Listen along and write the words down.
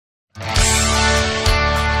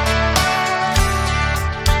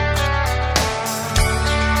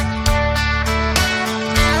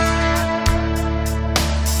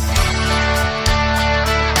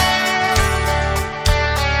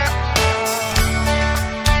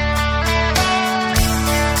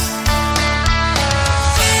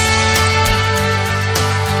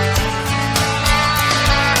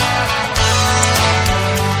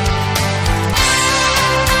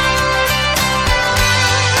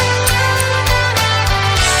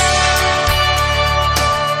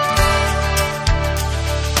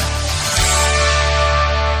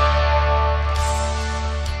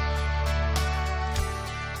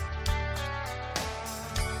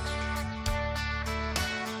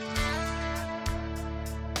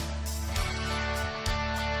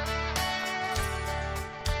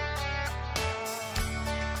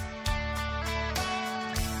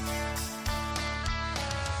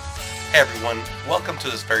Hey everyone, welcome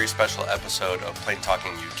to this very special episode of Plain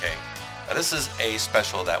Talking UK. Now this is a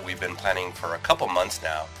special that we've been planning for a couple months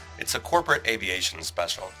now. It's a corporate aviation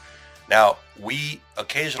special. Now we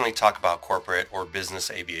occasionally talk about corporate or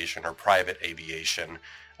business aviation or private aviation.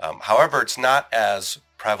 However, it's not as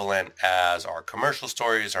prevalent as our commercial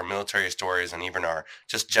stories, our military stories, and even our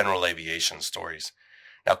just general aviation stories.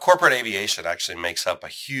 Now corporate aviation actually makes up a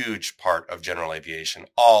huge part of general aviation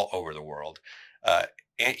all over the world. Uh,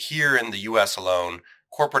 Here in the US alone,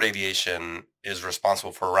 corporate aviation is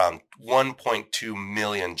responsible for around 1.2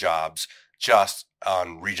 million jobs just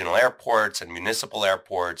on regional airports and municipal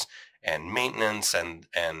airports and maintenance and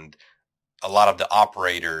a lot of the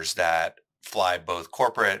operators that fly both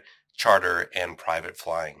corporate, charter, and private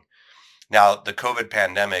flying. Now, the COVID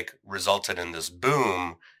pandemic resulted in this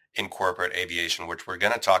boom in corporate aviation, which we're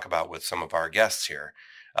going to talk about with some of our guests here.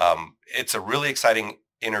 It's a really exciting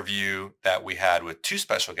interview that we had with two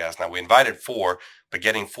special guests. Now, we invited four, but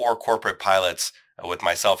getting four corporate pilots, with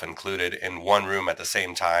myself included, in one room at the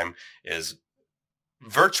same time is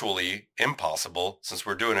virtually impossible since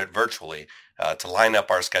we're doing it virtually. To line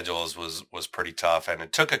up our schedules was pretty tough, and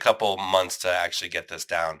it took a couple months to actually get this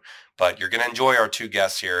down. But you're going to enjoy our two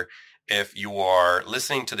guests here. If you are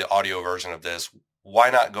listening to the audio version of this,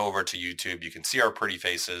 why not go over to YouTube? You can see our pretty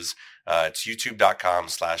faces. It's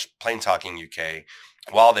youtube.com/plaintalkinguk.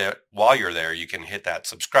 While you're there, you can hit that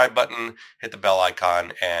subscribe button, hit the bell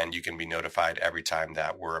icon, and you can be notified every time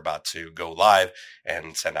that we're about to go live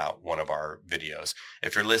and send out one of our videos.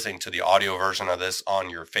 If you're listening to the audio version of this on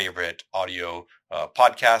your favorite audio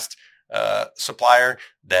podcast supplier,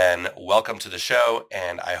 then welcome to the show.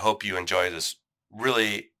 And I hope you enjoy this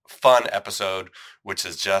really fun episode, which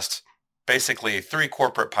is just basically three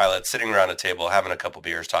corporate pilots sitting around a table, having a couple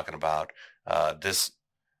beers, talking about this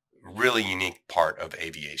really unique part of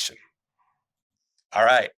aviation. All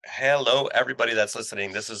right. Hello, everybody that's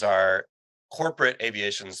listening. This is our corporate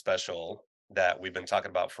aviation special that we've been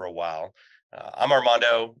talking about for a while. I'm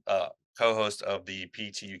Armando, co-host of the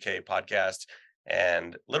PTUK podcast,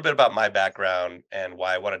 and a little bit about my background and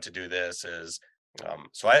why I wanted to do this is,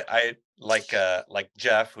 so I like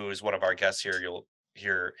Jeff, who is one of our guests here, you'll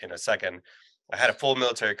hear in a second. I had a full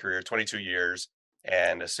military career, 22 years,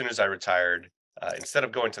 and as soon as I retired, instead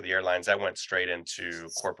of going to the airlines, I went straight into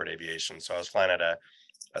corporate aviation. So I was flying at a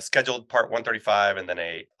scheduled Part 135 and then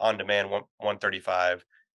a on-demand 135.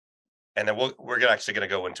 And then we're actually going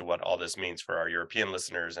to go into what all this means for our European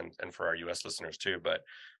listeners and for our US listeners too. But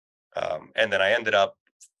and then I ended up,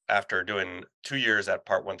 after doing 2 years at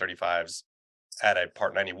Part 135s, at a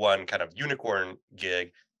Part 91 kind of unicorn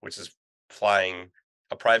gig, which is flying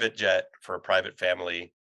a private jet for a private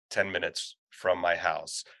family 10 minutes from my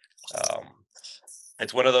house.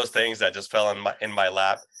 It's one of those things that just fell in my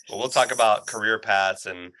lap. But we'll talk about career paths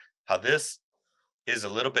and how this is a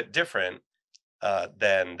little bit different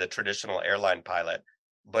than the traditional airline pilot.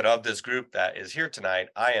 But of this group that is here tonight,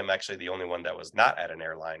 I am actually the only one that was not at an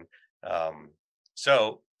airline.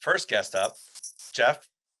 So first guest up, Jeff.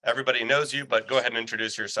 Everybody knows you, but go ahead and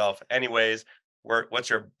introduce yourself anyways. What's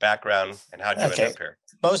your background and how did you end up here?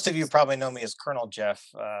 Most of you probably know me as Colonel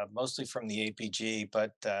Jeff, mostly from the APG,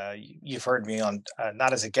 but you've heard me on,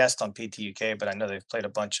 not as a guest on PTUK, but I know they've played a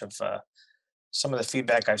bunch of some of the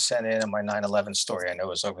feedback I've sent in my 9/11 story. I know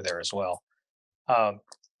was over there as well.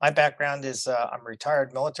 My background is I'm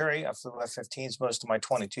retired military. I flew F-15s most of my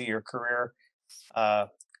 22-year career. Got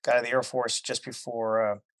out of the Air Force just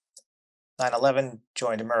before 9/11,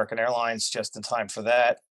 joined American Airlines just in time for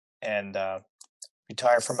that, and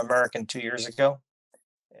retired from American 2 years ago.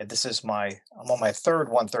 I'm on my third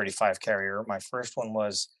 135 carrier. My first one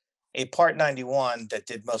was a Part 91 that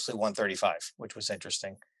did mostly 135, which was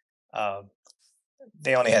interesting.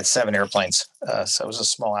 They only had 7 airplanes, so it was a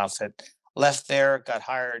small outfit. Left there, got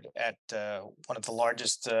hired at one of the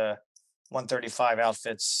largest 135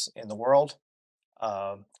 outfits in the world.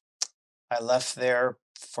 I left there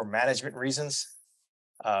for management reasons.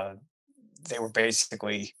 They were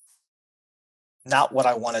basically not what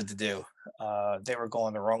I wanted to do. They were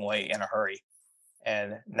going the wrong way in a hurry.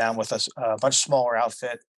 And now I'm with a much smaller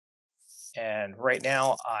outfit. And right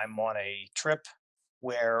now I'm on a trip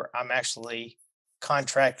where I'm actually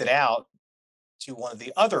contracted out to one of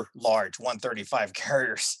the other large 135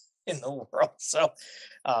 carriers in the world. So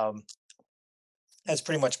that's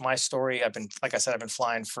pretty much my story. Like I said, I've been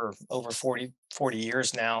flying for over 40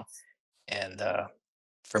 years now. And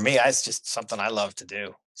for me, it's just something I love to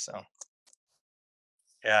do. So.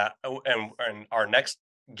 Yeah, and our next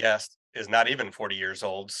guest is not even 40 years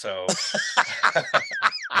old, so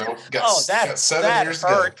Nope, got 7 years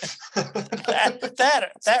hurt.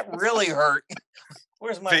 that really hurt.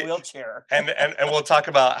 Where's my wheelchair? and we'll talk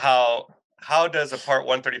about how does a Part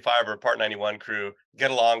 135 or a Part 91 crew get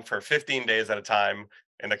along for 15 days at a time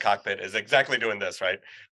in the cockpit is exactly doing this, right?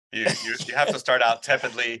 You have to start out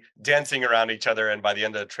tepidly dancing around each other, and by the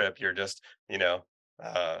end of the trip, you're just,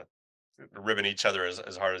 ribbing each other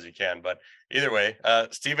as hard as you can. But either way,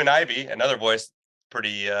 Stephen Ivy, another voice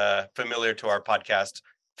pretty familiar to our podcast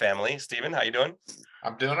family. Stephen, how you doing?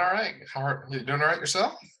 I'm doing all right. How are you doing? All right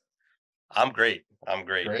yourself? I'm great.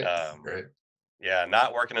 Great. Great. Yeah,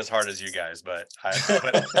 not working as hard as you guys, but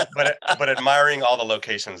but admiring all the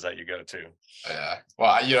locations that you go to. Yeah.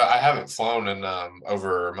 Well, I haven't flown in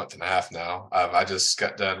over a month and a half now. I just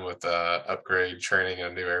got done with upgrade training in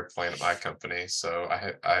a new airplane at my company, so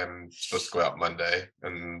I'm supposed to go out Monday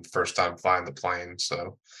and first time flying the plane.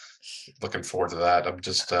 So looking forward to that. I'm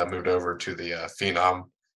just moved over to the Phenom,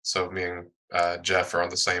 so me and Jeff are on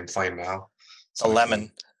the same plane now. So the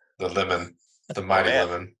lemon, the mighty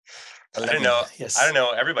lemon. I didn't know. Yes. I don't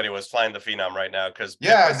know. Everybody was flying the Phenom right now because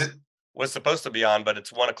was supposed to be on, but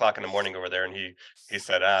it's 1 o'clock in the morning over there, and he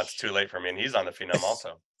said, it's too late for me, and he's on the Phenom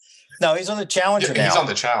also. No, he's on the Challenger now. He's on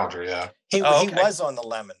the Challenger, yeah. He was on the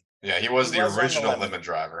Lemon. Yeah, he was the original lemon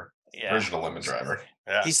driver. Yeah. Original lemon driver.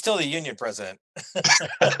 Yeah. He's still the union president.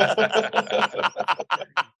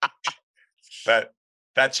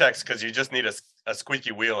 That checks because you just need a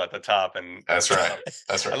squeaky wheel at the top, and that's right.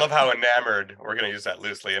 That's right. I love how enamored, we're going to use that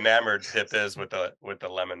loosely, enamored Pip is with the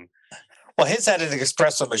lemon. Well, his had an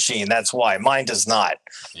espresso machine. That's why mine does not.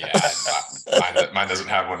 Yeah, mine doesn't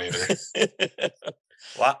have one either.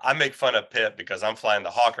 Well, I make fun of Pip because I'm flying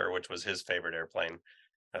the Hawker, which was his favorite airplane.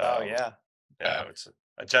 Yeah, it's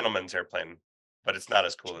a gentleman's airplane, but it's not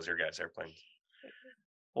as cool as your guys' airplane.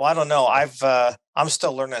 Well, I don't know. I'm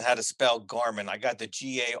still learning how to spell Garmin. I got the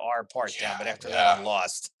GAR part down, but after that, I'm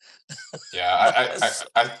lost.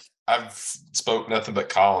 I've spoke nothing but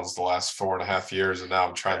Collins the last 4.5 years, and now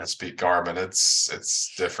I'm trying to speak Garmin.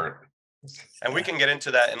 It's different. And we can get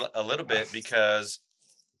into that in a little bit because,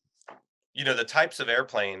 the types of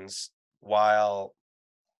airplanes, while,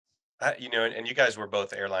 and you guys were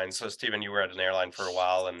both airlines. So, Stephen, you were at an airline for a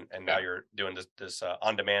while, and now you're doing this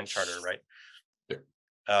on-demand charter, right?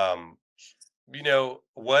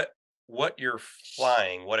 What you're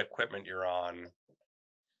flying, what equipment you're on,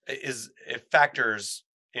 it factors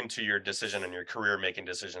into your decision and your career making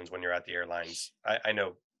decisions when you're at the airlines. I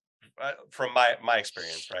know from my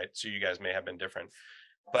experience, right? So you guys may have been different,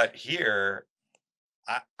 but here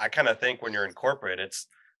I kind of think when you're in corporate, it's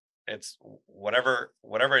whatever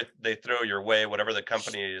they throw your way, whatever the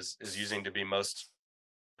company is using to be most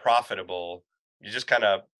profitable. You just kind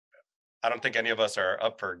of, I don't think any of us are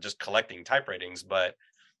up for just collecting type ratings, but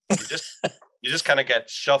you just kind of get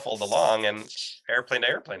shuffled along and airplane to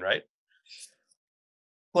airplane, right?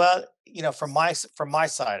 Well, from my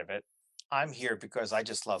side of it, I'm here because I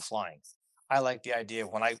just love flying. I like the idea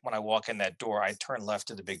of when I walk in that door, I turn left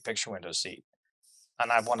to the big picture window seat,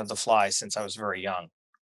 and I've wanted to fly since I was very young,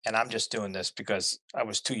 and I'm just doing this because I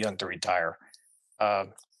was too young to retire.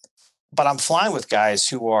 But I'm flying with guys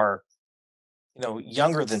who are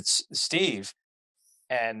younger than Steve,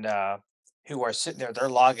 and who are sitting there. They're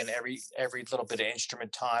logging every little bit of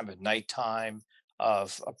instrument time, of nighttime,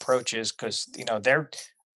 of approaches, because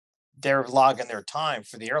they're logging their time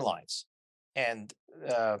for the airlines, and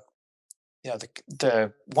the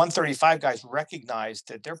 135 guys recognize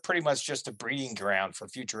that they're pretty much just a breeding ground for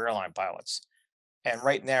future airline pilots, and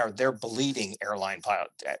right now they're bleeding airline pilot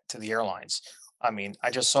to the airlines. I mean, I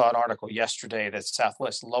just saw an article yesterday that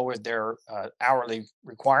Southwest lowered their hourly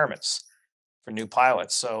requirements for new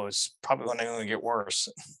pilots, so it's probably going to get worse.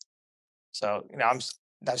 So, now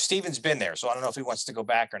Steven's been there, so I don't know if he wants to go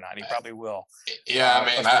back or not. He probably will. Yeah, I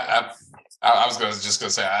mean, I was just going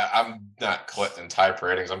to say I'm not collecting type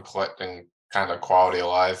ratings. I'm collecting kind of quality of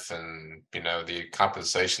life and the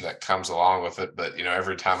compensation that comes along with it. But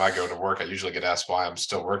every time I go to work, I usually get asked why I'm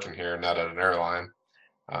still working here, not at an airline.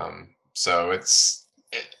 So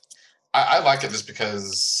I like it just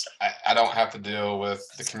because I don't have to deal with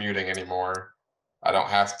the commuting anymore. I don't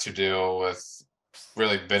have to deal with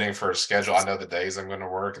really bidding for a schedule. I know the days I'm going to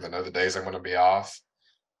work and I know the days I'm going to be off.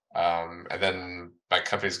 And then my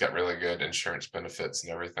company's got really good insurance benefits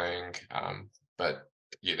and everything. But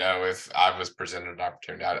if I was presented an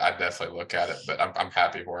opportunity, I'd definitely look at it. But I'm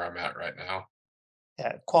happy where I'm at right now.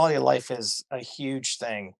 Yeah, quality of life is a huge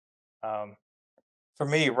thing. For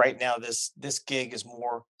me right now, this gig is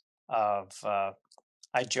more of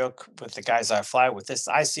I joke with the guys I fly with.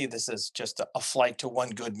 I see this as just a flight to one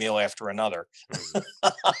good meal after another.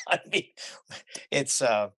 I mean, it's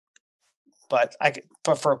but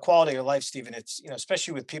for a quality of life, Stephen, it's,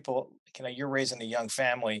 especially with people, you're raising a young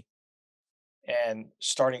family and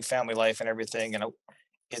starting family life and everything,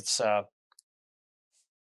 it's uh,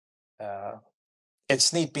 uh,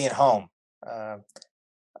 it's neat being home. Uh,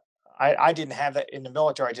 I didn't have that in the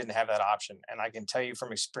military. I didn't have that option, and I can tell you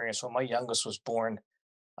from experience, when my youngest was born,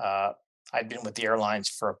 uh, I'd been with the airlines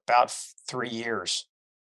for about 3 years.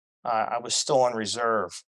 I was still on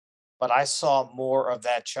reserve, but I saw more of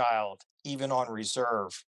that child, even on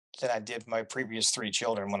reserve, than I did my previous three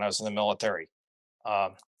children when I was in the military.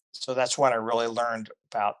 Um, so that's when I really learned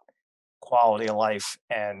about quality of life.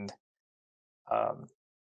 And um,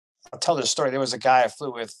 I'll tell this story. There was a guy I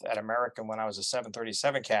flew with at American when I was a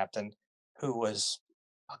 737 captain who was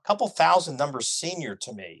a couple thousand numbers senior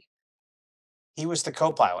to me. He was the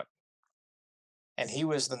co-pilot, and he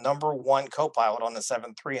was the number one co-pilot on the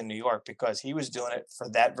 7-3 in New York because he was doing it for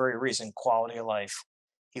that very reason, quality of life.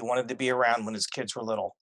 He wanted to be around when his kids were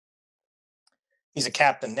little. He's a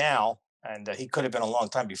captain now, and he could have been a long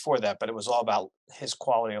time before that, but it was all about his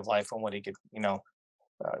quality of life and what he could,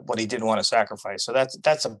 what he didn't want to sacrifice. So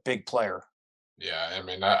that's a big player. Yeah, I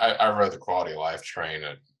mean, I rode the quality of life train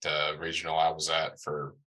at the regional I was at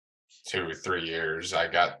for 2 or 3 years. I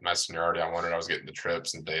got my seniority. I wanted. I was getting the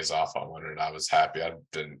trips and days off. I wanted. I was happy. I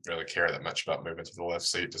didn't really care that much about moving to the left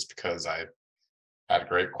seat just because I had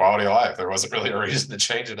great quality of life. There wasn't really a reason to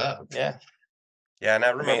change it up. Yeah. Yeah, and I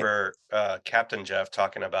mean- remember Captain Jeff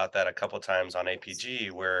talking about that a couple times on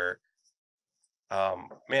APG, where,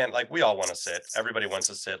 man, like we all want to sit. Everybody wants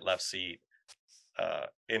to sit left seat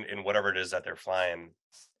in whatever it is that they're flying,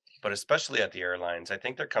 but especially at the airlines, I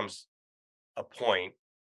think there comes a point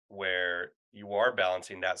where you are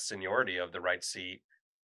balancing that seniority of the right seat.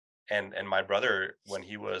 And my brother, when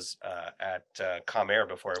he was at Comair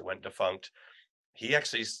before it went defunct, he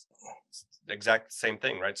actually exact same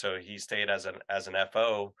thing, right? So he stayed as an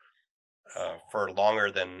FO for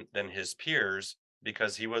longer than his peers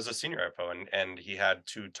because he was a senior FO, and he had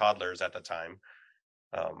two toddlers at the time.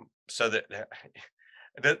 So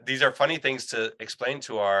that these are funny things to explain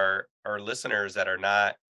to our listeners that are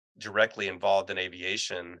not directly involved in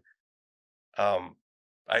aviation.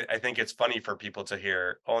 I think it's funny for people to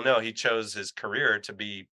hear, oh no, he chose his career to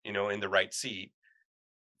be, in the right seat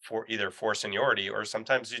for either for seniority, or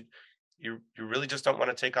sometimes you really just don't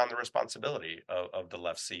want to take on the responsibility of the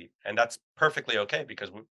left seat. And that's perfectly okay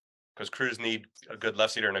because crews need a good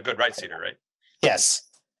left seater and a good right seater, right? Yes.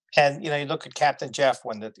 And you look at Captain Jeff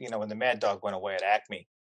when the Mad Dog went away at Acme.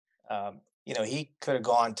 He could have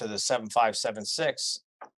gone to the 7576,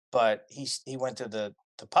 but he went to the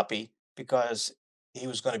puppy because he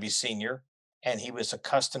was going to be senior and he was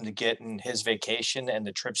accustomed to getting his vacation and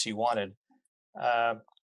the trips he wanted.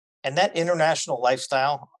 And that international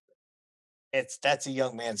lifestyle, that's a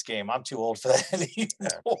young man's game. I'm too old for that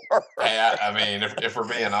anymore. Hey, I mean, if we're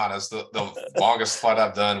being honest, the longest flight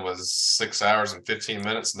I've done was 6 hours and 15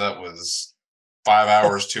 minutes. And that was 5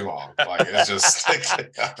 hours too long. Like it's just,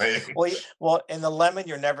 I mean, well, in the Lemon,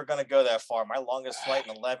 you're never going to go that far. My longest flight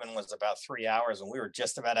in the Lemon was about 3 hours, and we were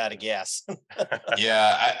just about out of gas.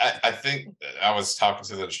 yeah, I think I was talking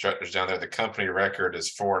to the instructors down there. The company record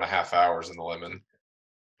is 4.5 hours in the Lemon.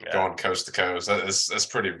 Yeah. Going coast to coast. That's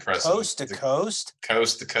pretty impressive. Coast to coast?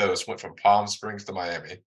 Coast to coast. Went from Palm Springs to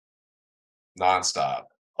Miami. Nonstop.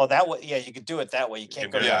 Oh, that way, yeah, you could do it that way. You can't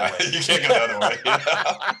go the other way. You can't go the other way.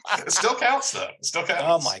 Yeah. It still counts, though. It still counts.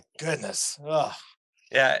 Oh my goodness. Ugh.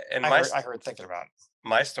 Yeah, and I heard thinking about it.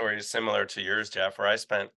 My story is similar to yours, Jeff, where I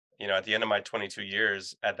spent, at the end of my 22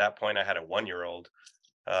 years, at that point I had a 1-year-old.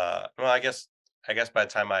 Well, I guess by the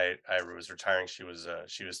time I was retiring, she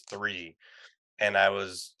was 3. And I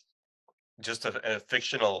was just a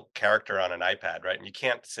fictional character on an iPad, right? And you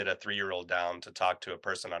can't sit a 3-year-old down to talk to a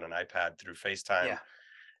person on an iPad through FaceTime.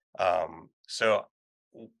 Yeah. So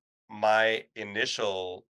my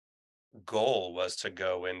initial goal was to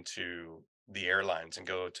go into the airlines and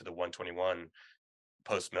go to the 121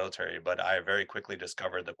 post-military, but I very quickly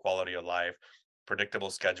discovered the quality of life, predictable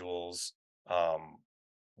schedules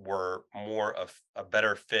were more of a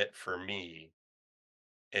better fit for me,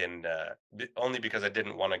 and only because I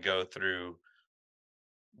didn't want to go through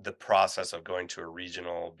the process of going to a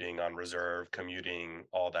regional, being on reserve, commuting,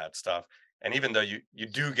 all that stuff. And even though you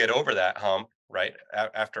do get over that hump, right,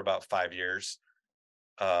 after about 5 years,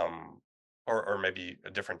 or maybe a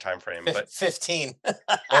different time frame, but 15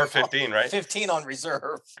 or 15, right? 15 on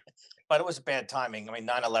reserve, but it was bad timing. I mean,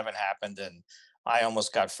 9/11 happened, and I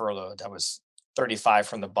almost got furloughed. I was 35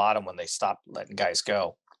 from the bottom when they stopped letting guys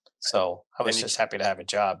go. So I was just happy to have a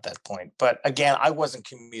job at that point. But again, I wasn't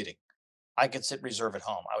commuting. I could sit reserve at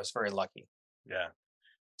home. I was very lucky. Yeah.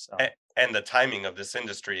 So And the timing of this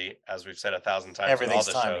industry, as we've said 1,000 times in all everything's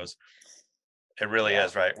the timing. shows, it really Yeah.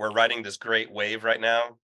 is, right? We're riding this great wave right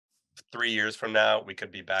now. 3 years from now, we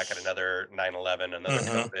could be back at another 9/11, another Hmm.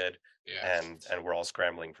 COVID, Yeah. and we're all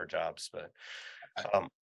scrambling for jobs. But I, um,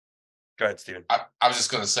 go ahead, Steven. I was just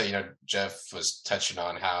going to say, Jeff was touching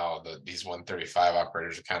on how these 135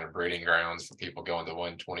 operators are kind of breeding grounds for people going to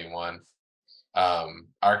 121.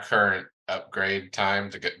 Our current upgrade time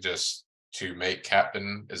to get just to make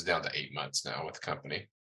captain is down to 8 months now with the company.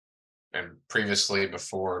 And previously,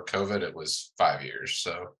 before COVID, it was 5 years.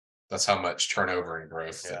 So that's how much turnover and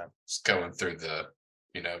growth Yeah. that's going through the,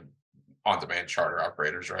 you know, on-demand charter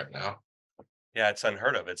operators right now. Yeah, it's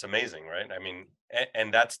unheard of. It's amazing, right? I mean,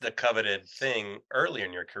 and that's the coveted thing early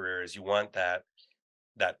in your career is you want that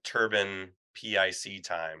turbine PIC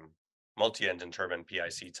time, multi-engine turbine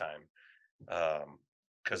PIC time.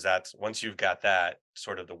 Because that's once you've got that,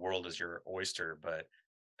 sort of the world is your oyster, but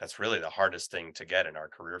that's really the hardest thing to get in our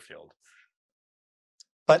career field.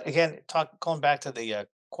 But again, going back to the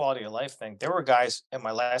quality of life thing, there were guys in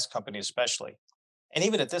my last company, especially, and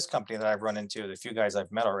even at this company that I've run into, the few guys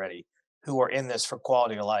I've met already, who are in this for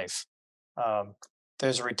quality of life. Um,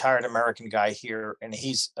 there's a retired American guy here, and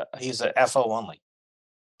he's a FO only,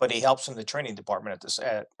 but he helps in the training department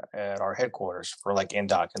at our headquarters for like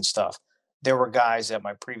indoc and stuff. There were guys at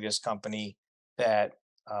my previous company that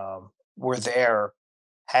were there,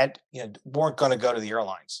 had weren't going to go to the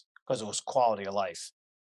airlines because it was quality of life.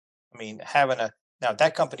 I mean, having a now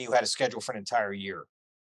that company you had a schedule for an entire year.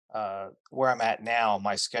 Where I'm at now,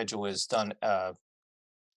 my schedule is done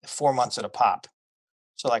 4 months at a pop.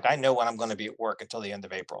 So like I know when I'm going to be at work until the end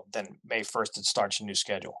of April. Then May 1st it starts a new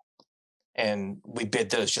schedule, and we bid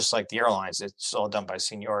those just like the airlines. It's all done by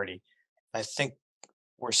seniority. I think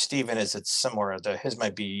where Steven is, it's similar. His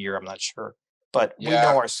might be a year. I'm not sure, but Yeah.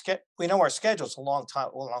 we know our schedule's a long time,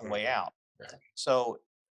 a long way Mhm. out. Yeah. So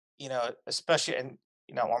especially, and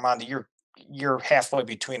Armando, you're halfway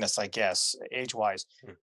between us, I guess, age wise.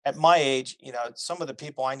 Mm. At my age, some of the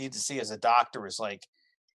people I need to see as a doctor is like,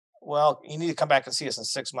 well, you need to come back and see us in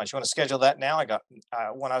 6 months. You want to schedule that now? I got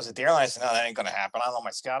when I was at the airline, I said, no, that ain't going to happen. I don't know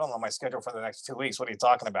my schedule. I don't know my schedule for the next 2 weeks. What are you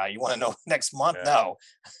talking about? You want to know next month? Yeah. No.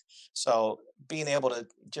 So being able to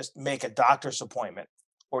just make a doctor's appointment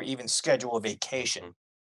or even schedule a vacation,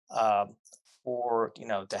 Mhm. or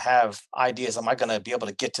to have ideas. Am I going to be able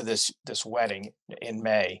to get to this wedding in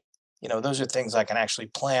May? Those are things I can actually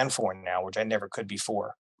plan for now, which I never could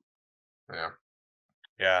before. Yeah.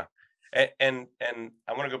 Yeah. And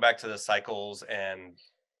I want to go back to the cycles and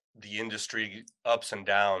the industry ups and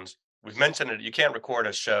downs. We've mentioned it. You can't record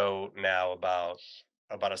a show now about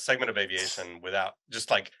a segment of aviation without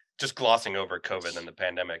just glossing over COVID and the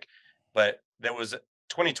pandemic. But there was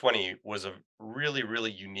 2020 was a really,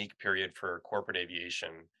 really unique period for corporate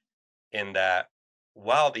aviation in that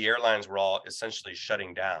while the airlines were all essentially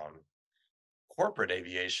shutting down, corporate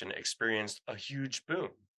aviation experienced a huge boom.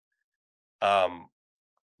 Um,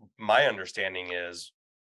 my understanding is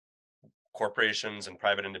corporations and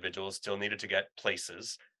private individuals still needed to get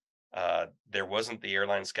places. There wasn't the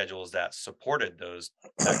airline schedules that supported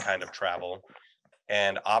that kind of travel,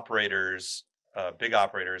 and operators, big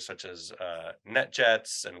operators such as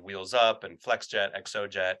NetJets and Wheels Up and FlexJet,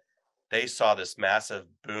 ExoJet, they saw this massive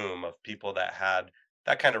boom of people that had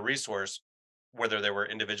that kind of resource, whether they were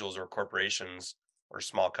individuals or corporations or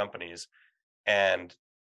small companies, and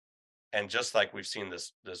just like we've seen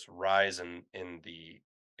this rise in the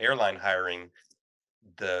airline hiring,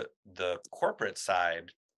 the corporate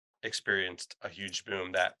side experienced a huge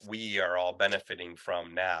boom that we are all benefiting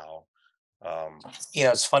from now. Um,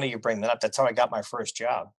 It's funny you bring that up. That's how I got my first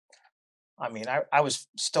job. I mean, I was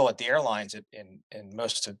still at the airlines in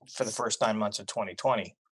for the first 9 months of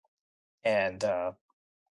 2020, and I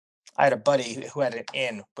had a buddy who had an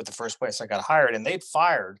in with the first place I got hired, and they'd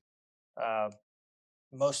fired uh,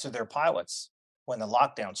 most of their pilots when the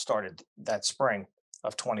lockdown started that spring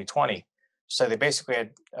of 2020. So they basically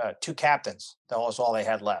had two captains. That was all they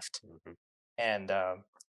had left, mhm. and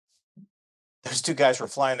those two guys were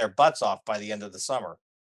flying their butts off by the end of the summer.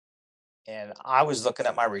 And I was looking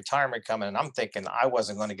at my retirement coming, and I'm thinking I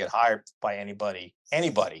wasn't going to get hired by anybody,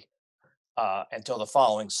 until the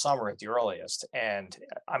following summer at the earliest. And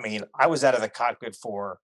I mean, I was out of the cockpit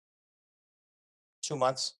for 2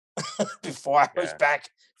 months before I was Yeah, back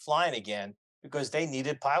flying again because they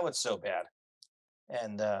needed pilots so bad.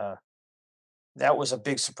 And that was a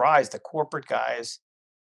big surprise. The corporate guys,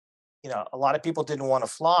 a lot of people didn't want to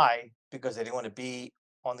fly because they didn't want to be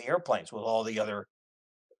on the airplanes with all the other,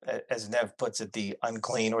 as Nev puts it, the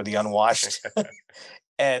unclean or the unwashed.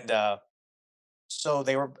 And so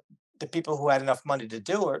the people who had enough money to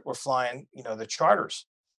do it were flying, the charters.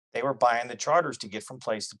 They were buying the charters to get from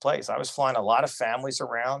place to place. I was flying a lot of families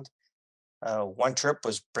around. One trip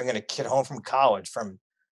was bringing a kid home from college from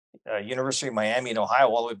University of Miami in Ohio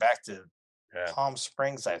all the way back to Yeah. Palm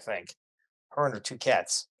Springs, I think. Her and her two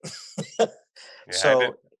cats. Yeah,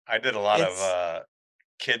 So I did a lot it's of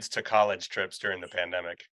kids to college trips during the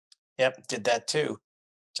pandemic. Yep, did that too.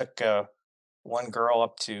 Took one girl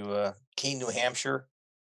up to Keene, New Hampshire.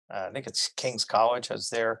 I think it's King's College. I was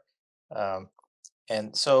there, um,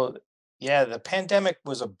 and so yeah, the pandemic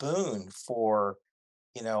was a boon for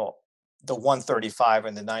you know the 135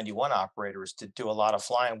 and the 91 operators to do a lot of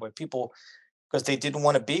flying with people because they didn't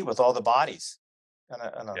want to be with all the bodies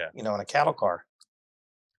Yeah. in a cattle car.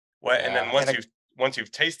 Well, and then Yeah. And once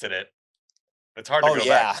you've tasted it, it's hard to oh go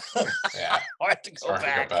yeah, back. Yeah. hard to It's go hard to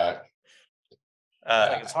back. go back. Uh,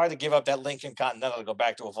 Like it's hard to give up that Lincoln Continental to go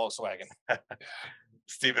back to a Volkswagen.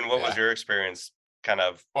 Stephen, what was Yeah. your experience? Kind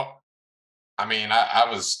of. Well, I mean, I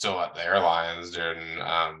was still at the airlines during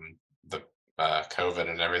the COVID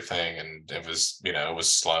and everything, and it was, it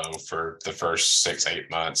was slow for the first 6,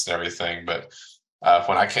 8 months and everything. But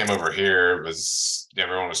when I came over here, it was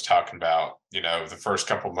everyone was talking about, the first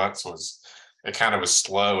couple months it kind of was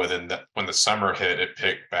slow, and then when the summer hit, it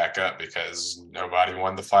picked back up because nobody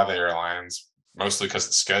wanted to fly the airlines, mostly because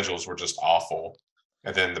the schedules were just awful.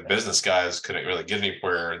 And then the business guys couldn't really get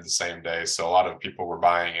anywhere in the same day. So a lot of people were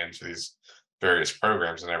buying into these various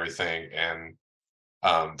programs and everything. And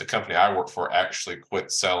the company I work for actually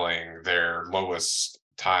quit selling their lowest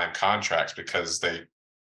time contracts because they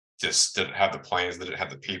just didn't have the planes, they didn't have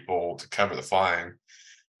the people to cover the flying.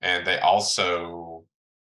 And they also,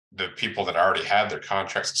 the people that already had their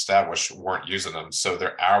contracts established weren't using them. So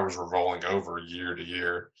their hours were rolling over year to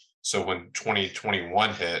year. So when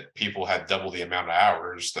 2021 hit, people had double the amount of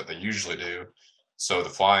hours that they usually do. So the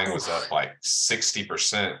flying was up like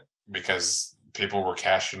 60% because people were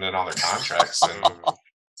cashing in on their contracts. And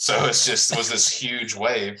so it was this huge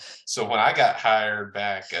wave. So when I got hired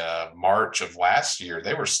back March of last year,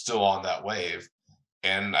 they were still on that wave.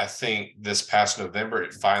 And I think this past November,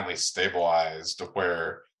 it finally stabilized to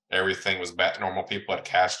where everything was back to normal. People had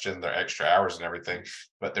cashed in their extra hours and everything,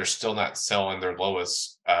 but they're still not selling their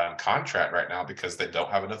lowest contract right now because they don't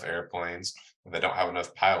have enough airplanes and they don't have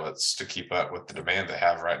enough pilots to keep up with the demand they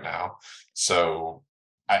have right now. So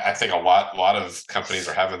I think a lot of companies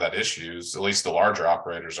are having that issues, at least the larger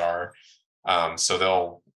operators are. So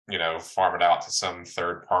they'll, farm it out to some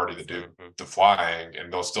third party to do the flying,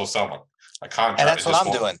 and they'll still sell a contract. And that's what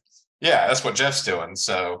I'm doing. Yeah, that's what Jeff's doing.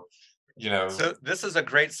 So, So this is a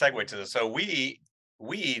great segue to this. So we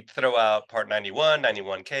throw out Part 91,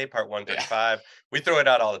 91K, Part 135. Yeah. We throw it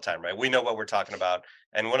out all the time, right? We know what we're talking about.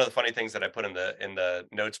 And one of the funny things that I put in the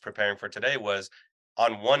notes preparing for today was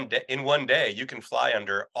in one day you can fly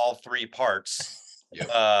under all three parts,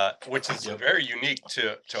 which is very unique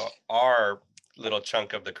to our little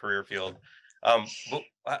chunk of the career field.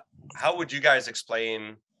 How would you guys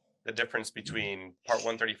explain the difference between Part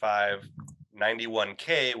 135,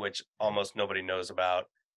 91K, which almost nobody knows about,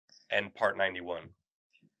 and Part 91?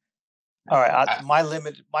 All right, my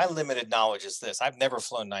limited knowledge is this: I've never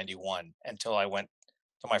flown 91 until I went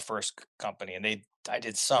to my first company, and I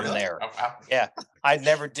did some there. Oh, wow. Yeah, I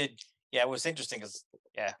never did. Yeah, it was interesting because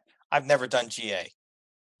I've never done GA.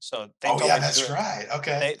 So they told me that's right.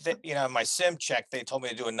 Okay. They my sim check, they told me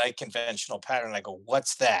to do a night conventional pattern. I go,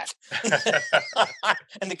 what's that?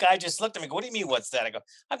 And the guy just looked at me. Go, what do you mean, what's that? I go,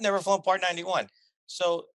 I've never flown Part 91.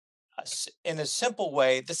 So, in a simple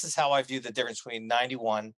way, this is how I view the difference between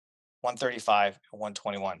 91, 135, and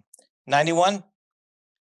 121. 91,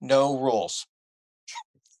 no rules.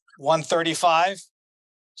 135,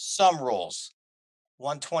 some rules.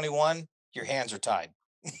 121, your hands are tied.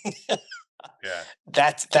 Yeah,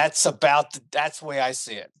 that's the way I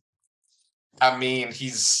see it. I mean,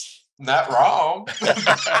 he's not wrong. But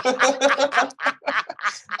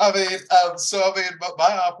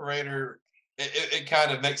my operator, it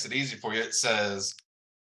kind of makes it easy for you. It says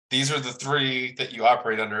these are the three that you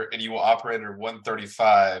operate under, and you will operate under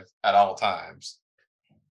 135 at all times,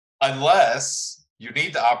 unless you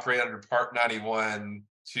need to operate under Part 91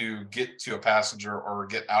 to get to a passenger or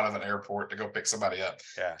get out of an airport to go pick somebody up.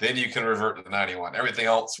 Yeah. Then you can revert to the 91. Everything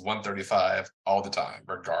else, 135 all the time,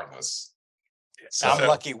 regardless. So I'm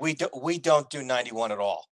lucky. We don't do 91 at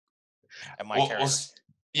all at my carrier.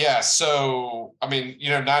 Yeah. So,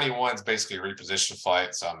 91 is basically a reposition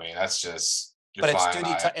flight. So, that's just, but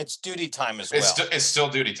it's duty time as well. It's still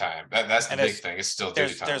duty time. That's the big thing. It's still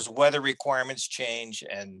duty time. There's weather requirements change,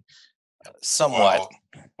 and Somewhat.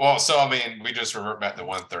 Well, so I mean, we just revert back to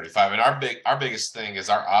 135, and our biggest thing is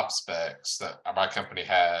our op specs that my company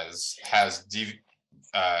has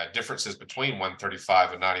differences between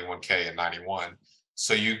 135 and 91K and 91.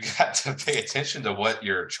 So you got to pay attention to what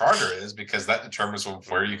your charter is, because that determines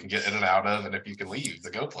where you can get in and out of, and if you can leave to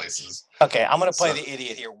go places. Okay, I'm going to play the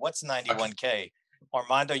idiot here. What's 91K?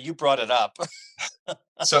 Armando, you brought it up.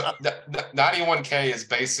 So 91K is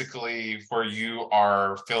basically where you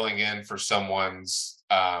are filling in for someone's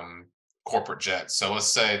corporate jet. So let's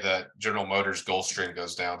say that General Motors Gulfstream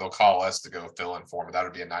goes down, they'll call us to go fill in for them. That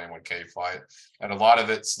would be a 91K flight. And a lot of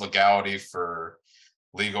it's legality for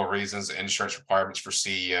legal reasons, insurance requirements for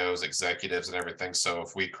CEOs, executives, and everything. So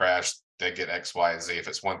if we crash, they get X, Y, and Z. If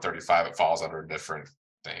it's 135, it falls under a different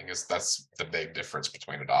thing. That's the big difference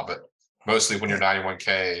between it all. But mostly when you're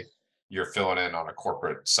 91K, you're filling in on a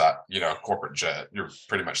corporate side, corporate jet. You're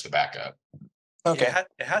pretty much the backup. Okay.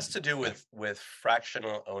 It has to do with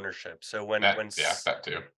fractional ownership. So that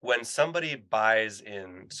too. When somebody buys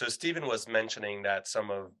in, so Stephen was mentioning that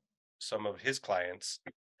some of his clients,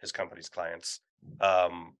 his company's clients,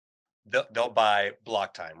 they'll buy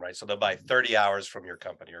block time, right? So they'll buy 30 hours from your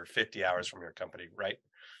company or 50 hours from your company, right?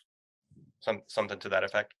 Something to that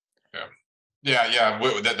effect. Yeah.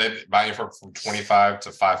 They buy you from 25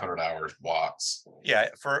 to 500 hours blocks. Yeah,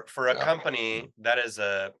 for a company,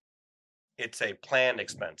 it's a planned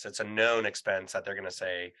expense. It's a known expense that they're going to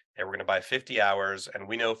say, hey, we're going to buy 50 hours. And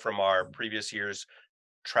we know from our previous year's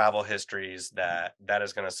travel histories that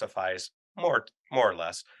is going to suffice more or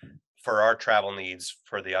less for our travel needs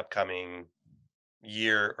for the upcoming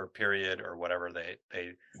year or period or whatever they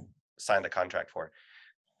signed the contract for.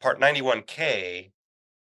 Part 91K,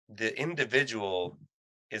 the individual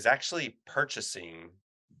is actually purchasing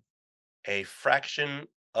a fraction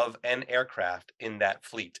of an aircraft in that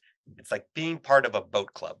fleet. It's like being part of a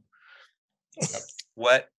boat club.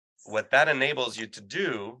 What that enables you to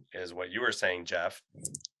do is what you were saying, Jeff.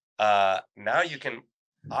 Now you can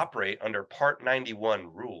operate under Part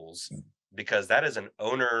 91 rules, because that is an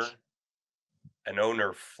owner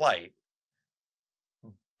flight,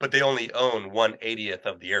 but they only own 1/80th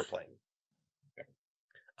of the airplane.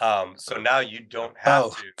 So now you don't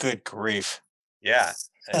have to. Good grief. Yeah.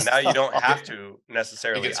 And now you don't have to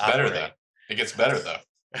necessarily. It gets better though. It gets better though.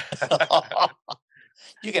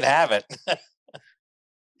 You can have it.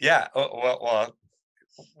 Yeah. Well,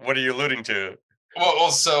 what are you alluding to?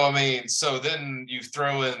 Well, so then you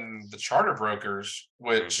throw in the charter brokers,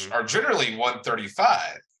 which are generally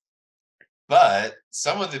 135, but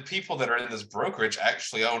some of the people that are in this brokerage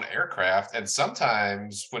actually own aircraft, and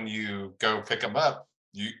sometimes when you go pick them up,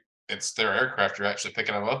 it's their aircraft you're actually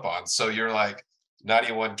picking them up on. So you're like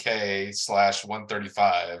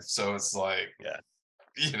 91K/135. So it's like,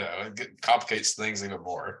 it complicates things even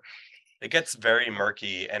more. It gets very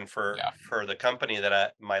murky. And for the company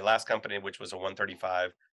my last company, which was a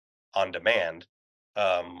 135 on demand,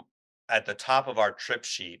 at the top of our trip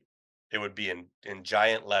sheet, it would be in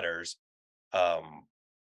giant letters.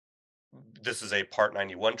 This is a Part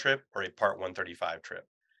 91 trip or a Part 135 trip.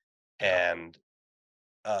 And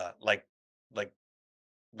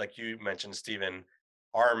like you mentioned, Stephen,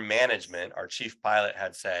 our management, our chief pilot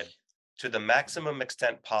had said, to the maximum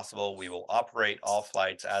extent possible, we will operate all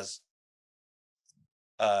flights as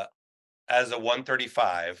a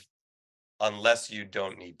 135 unless you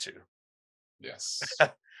don't need to. Yes.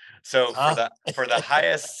 So for the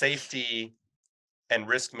highest safety and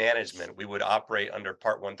risk management, we would operate under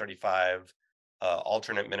Part 135,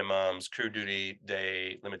 alternate minimums, crew duty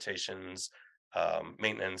day limitations,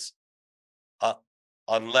 maintenance,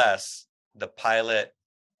 unless the pilot,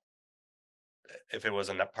 if it was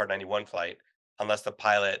a Part 91 flight, unless the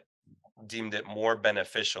pilot deemed it more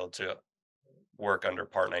beneficial to work under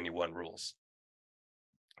Part 91 rules.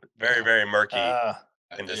 Very, very murky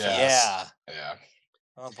in this sense. Yeah.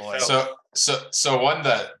 Oh boy. So one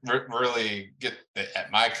that really get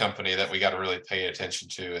at my company that we got to really pay attention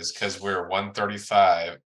to is, because we're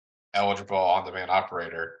 135 eligible on-demand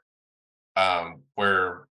operator,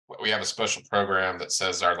 where we have a special program that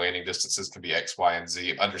says our landing distances can be X, Y, and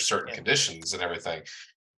Z under certain conditions and everything.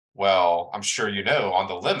 Well, I'm sure on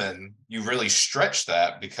the Lemon, you really stretch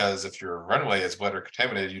that, because if your runway is wet or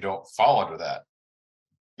contaminated, you don't fall under that.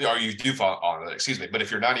 Or you do fall under that, excuse me. But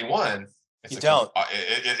if you're 91, you don't.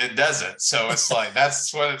 It doesn't. So it's like,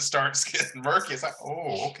 that's when it starts getting murky. It's like,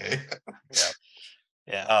 oh, okay.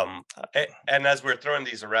 Yeah. And as we're throwing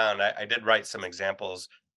these around, I did write some examples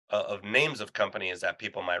of names of companies that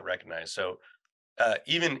people might recognize. So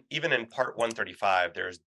even in Part 135,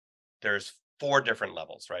 there's 4 different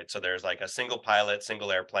levels, right? So there's like a single pilot,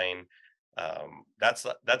 single airplane, That's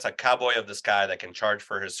a cowboy of the sky that can charge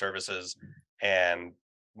for his services and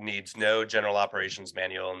needs no general operations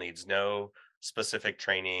manual, needs no specific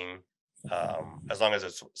training, as long as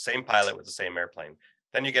it's same pilot with the same airplane.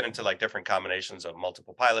 Then you get into like different combinations of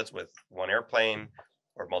multiple pilots with one airplane,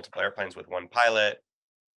 or multiple airplanes with one pilot.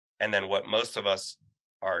 And then what most of us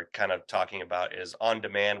are kind of talking about is on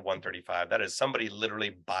demand 135. That is somebody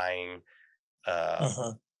literally buying uh,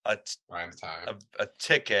 Uh-huh. a, Prime time. a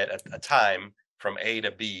ticket, a time from A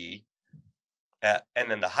to B.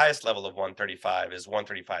 And then the highest level of 135 is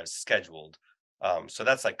 135 scheduled. So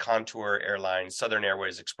that's like Contour Airlines, Southern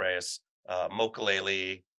Airways Express,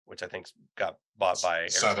 Mokulele, which I think got bought by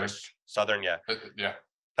Southern. Southern, yeah. Yeah.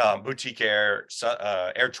 Boutique Air,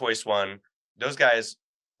 Air Choice One. Those guys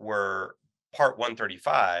were Part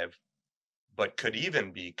 135, but could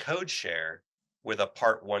even be code share with a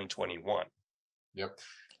Part 121. Yep.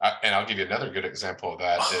 And I'll give you another good example of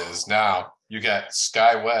that is now you got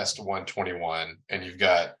SkyWest 121 and you've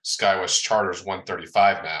got SkyWest Charters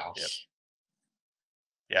 135 now. Yep.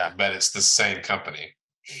 Yeah. But it's the same company.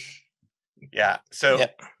 Yeah. So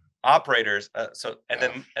Yep. operators,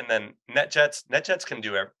 and then NetJets can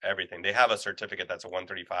do everything. They have a certificate that's a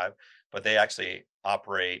 135, but they actually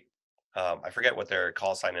operate, I forget what their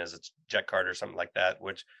call sign is. It's JetCard or something like that,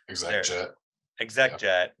 which ExecJet.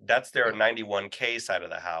 ExecJet, that's their 91K side of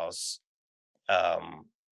the house. And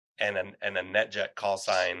a NetJet call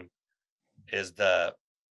sign is the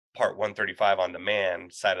Part 135 on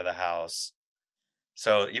demand side of the house.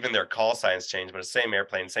 So even their call signs change, but it's same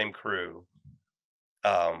airplane, same crew.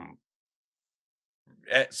 So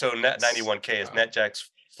Net 91K is NetJets,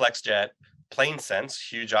 FlexJet, PlaneSense,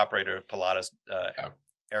 huge operator of Pilatus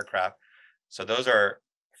aircraft. So those are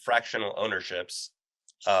fractional ownerships.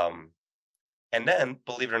 And then,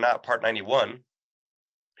 believe it or not, Part 91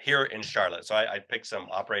 here in Charlotte. So I picked some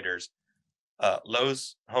operators.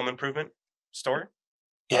 Lowe's Home Improvement Store.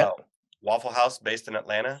 Yeah. Waffle House based in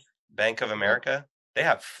Atlanta. Bank of America. They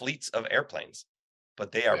have fleets of airplanes,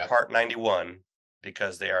 but they are Part 91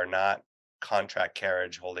 because they are not contract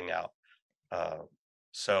carriage holding out.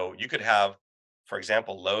 So you could have, for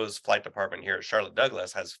example, Lowe's flight department here at Charlotte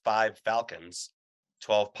Douglas has 5 Falcons,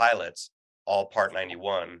 12 pilots, all Part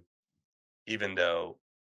 91, even though,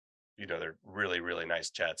 they're really, really nice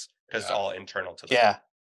jets because it's all internal to them. Yeah.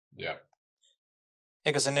 Yeah.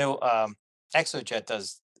 Because I know ExoJet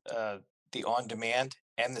does the on-demand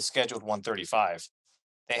and the scheduled 135.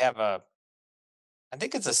 They have I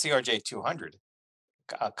think it's a CRJ 200.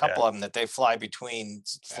 A couple of them that they fly between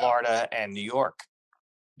Florida and New York,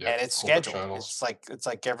 and it's scheduled. It's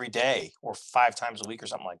like every day or 5 times a week or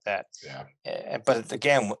something like that. Yeah. But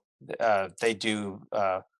again, they do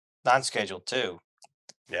non-scheduled too.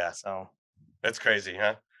 Yeah. So that's crazy,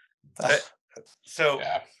 huh? So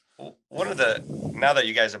one of the, now that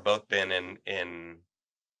you guys have both been in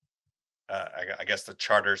I guess the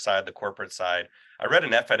charter side, the corporate side, I read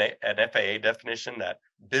an FAA definition that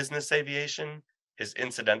business aviation is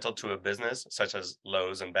incidental to a business such as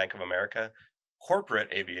Lowe's and Bank of America.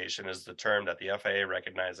 Corporate aviation is the term that the FAA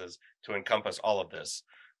recognizes to encompass all of this,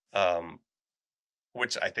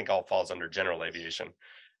 which I think all falls under general aviation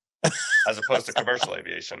as opposed to commercial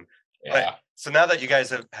aviation. Yeah. But, so now that you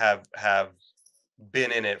guys have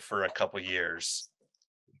been in it for a couple years,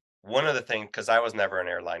 one of the things, because I was never an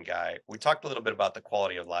airline guy, we talked a little bit about the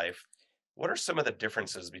quality of life. What are some of the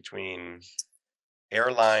differences between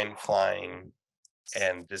airline flying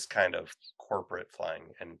and this kind of corporate flying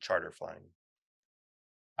and charter flying?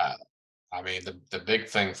 I mean, the big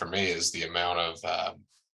thing for me is the amount of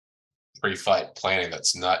pre-flight planning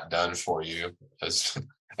that's not done for you as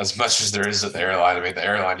much as there is at the airline. I mean, the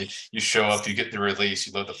airline, you show up, you get the release,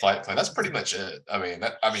 you load the flight plan. That's pretty much it.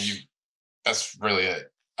 That's really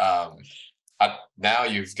it. Now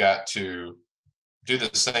you've got to do the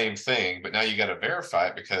same thing, but now you got to verify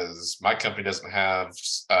it because my company doesn't have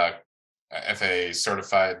FAA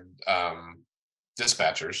certified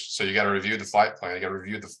dispatchers. So you got to review the flight plan, you got to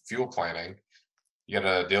review the fuel planning, you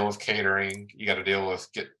got to deal with catering, you got to deal with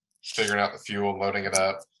figuring out the fuel, loading it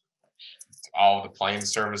up, all the plane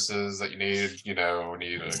services that you need. You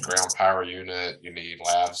need a ground power unit, you need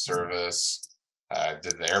lab service.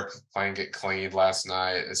 Did the airplane get cleaned last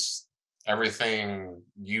night? It's everything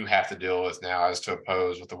you have to deal with now, as to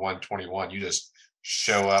oppose with the 121. You just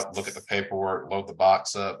show up, look at the paperwork, load the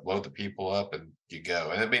box up, load the people up, and you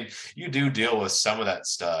go. And I mean, you do deal with some of that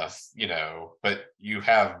stuff, but you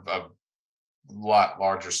have a lot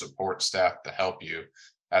larger support staff to help you,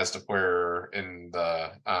 as to where in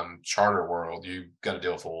the charter world, you got to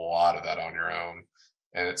deal with a lot of that on your own.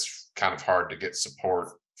 And it's kind of hard to get support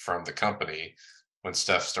from the company when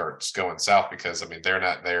stuff starts going south, because I mean they're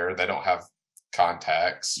not there, they don't have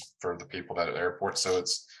contacts for the people that at the airport, so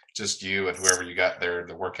it's just you and whoever you got there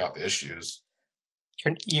to work out the issues.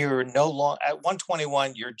 You're no longer at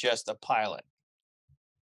 121. You're just a pilot.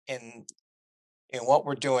 In in what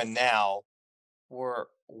we're doing now, we're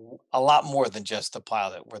a lot more than just the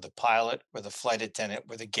pilot. We're the pilot, we're the flight attendant,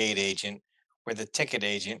 we're the gate agent, we're the ticket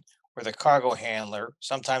agent, we're the cargo handler.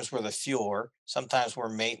 Sometimes we're the fueler, sometimes we're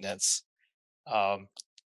maintenance. Um,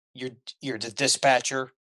 you're the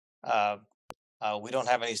dispatcher. Uh, we don't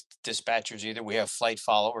have any dispatchers either. We have flight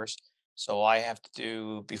followers. So I have to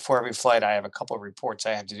do before every flight. I have a couple of reports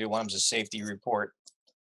I have to do. One is a safety report,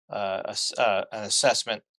 an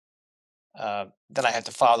assessment. Then I have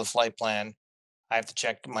to follow the flight plan. I have to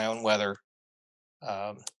check my own weather,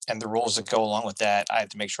 and the rules that go along with that. I have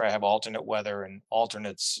to make sure I have alternate weather and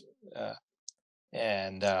alternates, uh,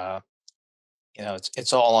 and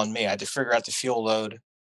it's all on me. I had to figure out the fuel load.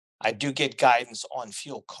 I do get guidance on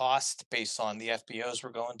fuel cost based on the FBOs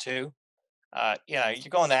we're going to. You're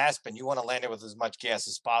going to Aspen, you want to land it with as much gas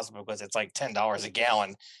as possible because it's like $10 a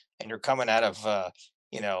gallon, and you're coming out of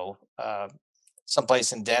you know uh,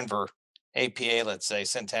 someplace in Denver, APA, let's say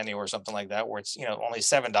Centennial or something like that, where it's only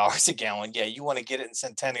 $7 a gallon. Yeah, you want to get it in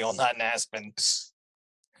Centennial, not in Aspen. S-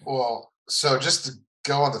 Well, so just to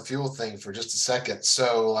go on the fuel thing for just a second.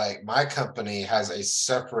 So, like, my company has a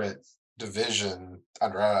separate division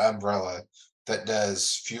under our umbrella that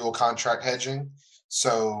does fuel contract hedging.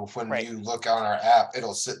 So, when Right. you look on our app,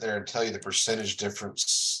 it'll sit there and tell you the percentage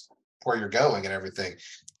difference where you're going and everything.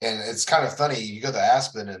 And it's kind of funny. You go to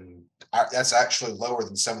Aspen, and that's actually lower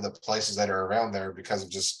than some of the places that are around there because of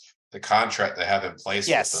just The contract they have in place with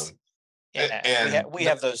Yes. them. Yeah, And we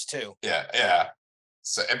have those too. yeah, yeah.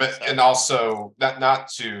 So, but So and also not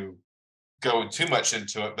to go too much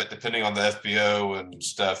into it, but depending on the FBO and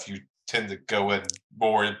stuff, you tend to go in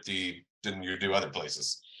more empty than you do other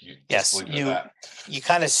places. You just yes, leave it at you that. you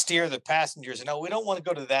kind of steer the passengers. No, we don't want to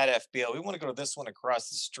go to that FBO. We want to go to this one across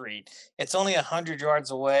the street. It's only 100 yards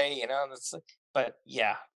away. But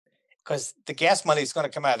yeah, because the gas money is going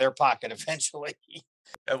to come out of their pocket eventually.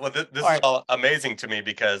 Well, this All is right. all amazing to me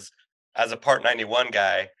because as a Part 91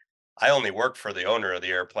 guy, I only work for the owner of the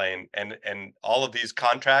airplane, and all of these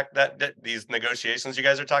that these negotiations you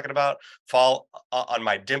guys are talking about fall on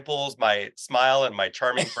my dimples, my smile, and my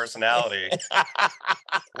charming personality.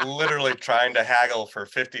 Literally trying to haggle for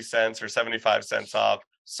 50 cents or 75 cents off.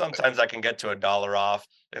 Sometimes I can get to $1 off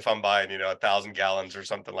if I'm buying, 1,000 gallons or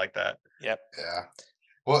something like that. Yep. Yeah.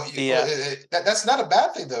 Well, The that's not a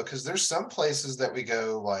bad thing though, because there's some places that we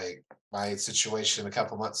go, like my situation a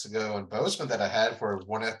couple months ago in Bozeman that I had where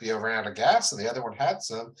one FBO ran out of gas and the other one had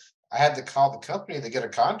some. I had to call the company to get a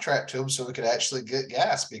contract to them so we could actually get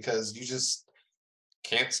gas because you just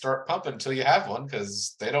can't start pumping until you have one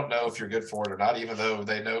because they don't know if you're good for it or not, even though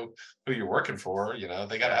they know who you're working for. They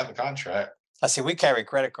got to have the contract. Let's see. We carry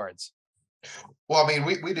credit cards. Well, I mean,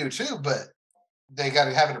 we do too, but they got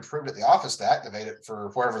to have it approved at the office to activate it for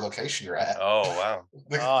wherever location you're at. Oh, wow.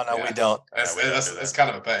 Oh no, we Yeah. don't. That's, we don't that's, do that's that. kind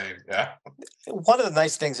of a pain. Yeah. One of the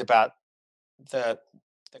nice things about the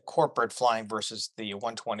the corporate flying versus the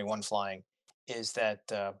 121 flying is that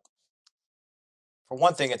for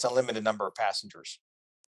one thing, it's a limited number of passengers.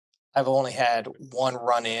 I've only had one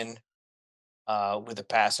run in with a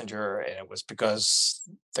passenger, and it was because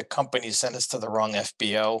the company sent us to the wrong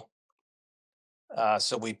FBO.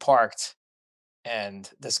 So we parked, and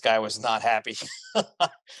this guy was not happy.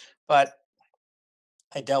 But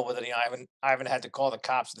I dealt with it. I haven't had to call the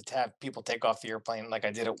cops to have people take off the airplane like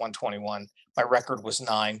I did at 121. My record was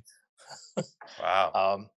 9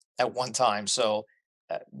 Wow. at one time. So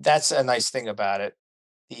that's a nice thing about it.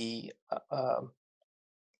 The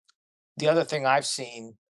the other thing I've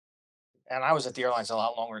seen, and I was at the airlines a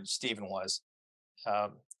lot longer than Steven was.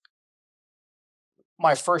 Um,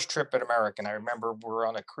 my first trip at American, I remember we're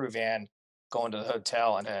on a crew van going to the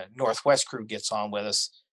hotel, and a Northwest crew gets on with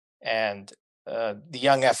us, and the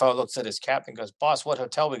young FO looks at his captain and goes, "Boss, what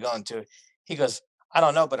hotel we going to?" He goes, "I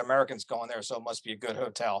don't know, but American's going there, so it must be a good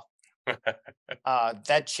hotel."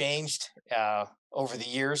 That changed over the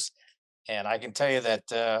years, and I can tell you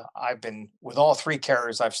that I've been with all three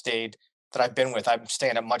carriers I've been with. I'm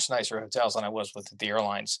staying at much nicer hotels than I was with the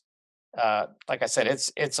airlines. Like I said,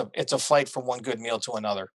 it's a flight from one good meal to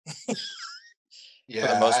another for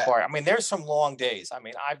the most Yeah, part. I mean, there's some long days. I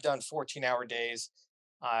mean, I've done 14-hour days.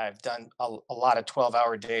 I've done a lot of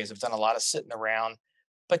 12-hour days. I've done a lot of sitting around.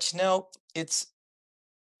 But it's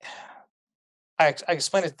I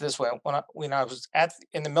explain it this way. When I was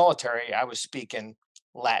in the military, I was speaking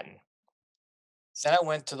Latin. Then I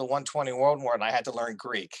went to the 120 World War and I had to learn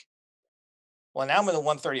Greek. Well, now I'm in the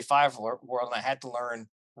 135 world, and I had to learn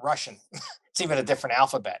Russian. It's even a different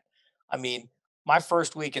alphabet. I mean, my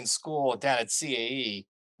first week in school down at CAE,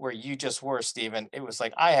 where you just were, Stephen, it was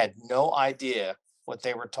like I had no idea what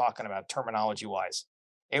they were talking about terminology wise.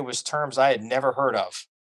 It was terms I had never heard of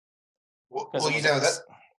because Well, it was like this.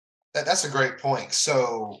 that's a great point.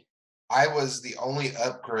 So I was the only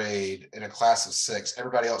upgrade in a class of 6.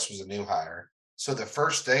 Everybody else was a new hire. So the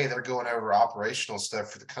first day they're going over operational stuff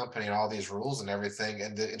for the company and all these rules and everything.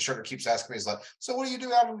 And the instructor keeps asking me, he's like, so what do you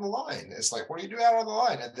do out on the line? It's like, what do you do out on the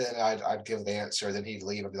line? And then I'd give the answer, then he'd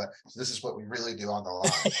leave and be like, so this is what we really do on the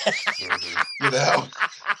line. You know,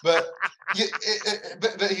 but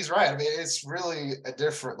but he's right. I mean, it's really a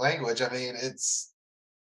different language. I mean, it's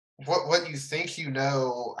what you think you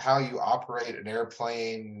know how you operate an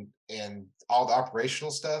airplane and all the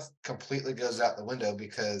operational stuff completely goes out the window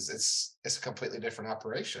because it's a completely different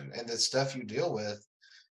operation and the stuff you deal with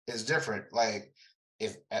is different. Like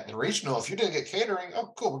if at the regional, if you didn't get catering,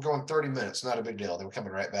 oh cool, we're going 30 minutes, not a big deal, then we're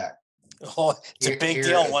coming right back. Oh, it's a big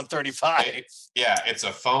deal in 135. It's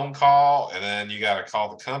a phone call, and then you got to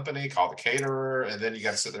call the company, call the caterer, and then you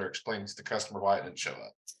got to sit there explaining to the customer why it didn't show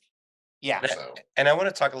up. Yeah. So And I want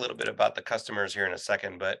to talk a little bit about the customers here in a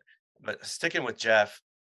second, but sticking with Jeff,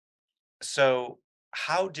 so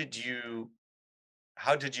how did you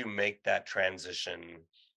how did you make that transition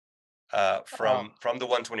Oh, from the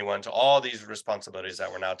 121 to all these responsibilities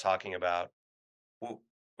that we're now talking about? W-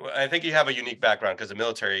 I think you have a unique background because the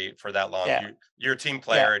military for that long, yeah. you're a team Yeah.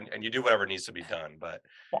 player and you do whatever needs to be done. But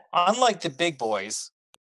Well, unlike the big boys,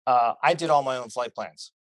 I did all my own flight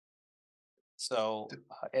plans. So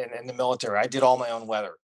in the military, I did all my own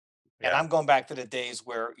weather. And yeah, I'm going back to the days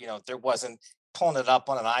where, there wasn't pulling it up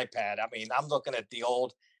on an iPad. I mean, I'm looking at the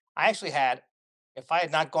old, I actually had, if I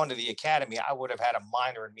had not gone to the academy, I would have had a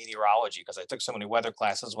minor in meteorology because I took so many weather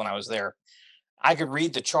classes when I was there. I could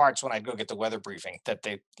read the charts when I'd go get the weather briefing that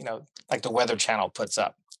they, like the Weather Channel puts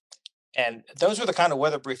up. And those were the kind of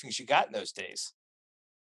weather briefings you got in those days.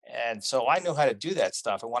 And so I knew how to do that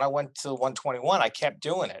stuff. And when I went to 121, I kept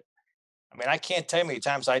doing it. I mean, I can't tell you how many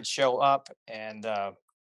times I'd show up and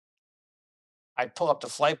I'd pull up the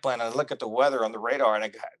flight plan and I'd look at the weather on the radar, and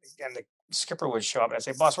the skipper would show up and I'd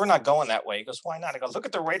say, "Boss, we're not going that way." He goes, "Why not?" I go, "Look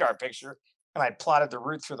at the radar picture." And I plotted the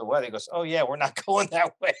route through the weather. He goes, "Oh yeah, we're not going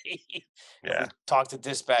that way." And we yeah. talked to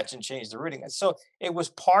dispatch and changed the routing. And so it was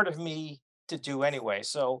part of me to do anyway.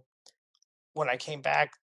 So when I came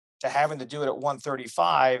back to having to do it at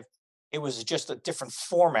 135, it was just a different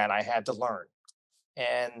format I had to learn.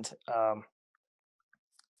 And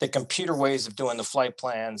the computer ways of doing the flight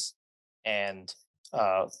plans and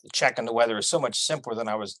checking the weather is so much simpler than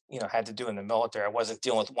I was, had to do in the military. I wasn't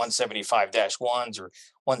dealing with 175-1s or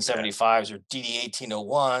Yeah. 175s or DD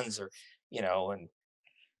 1801s or, and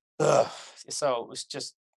ugh, so it was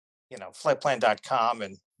just, flightplan.com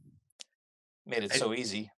and made it I, so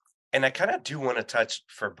easy. and I kind of do want to touch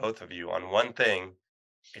for both of you on one thing.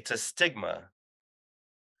 It's a stigma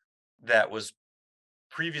that was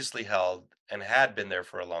previously held and had been there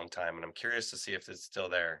for a long time, and I'm curious to see if it's still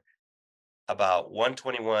there about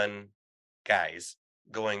 121 guys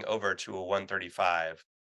going over to a 135.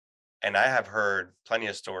 And I have heard plenty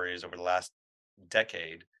of stories over the last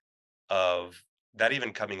decade of that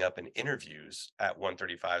even coming up in interviews at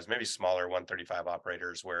 135s, maybe smaller 135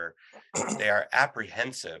 operators where they are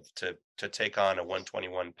apprehensive to take on a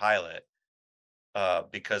 121 pilot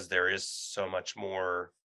because there is so much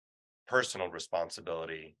more personal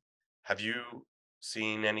responsibility. Have you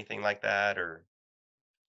seen anything like that or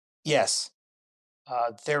Yes,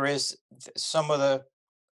 there is some of the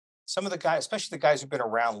guys, especially the guys who've been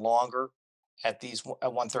around longer at these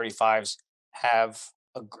at 135s, have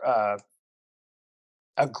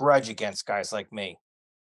a grudge against guys like me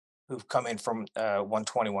who've come in from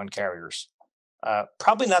 121 carriers.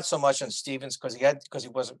 Probably not so much on Stevens because he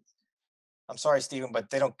wasn't. I'm sorry, Steven,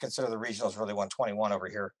 but they don't consider the regionals really 121 over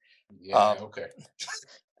here. yeah, Um, okay.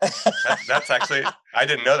 that's actually I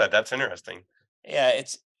didn't know that. That's interesting. yeah,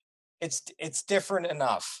 it's different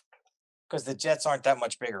enough because the jets aren't that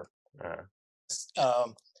much bigger. Uh,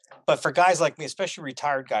 Um, but for guys like me, especially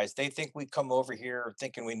retired guys, they think we come over here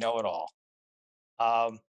thinking we know it all.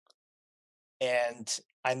 Um, and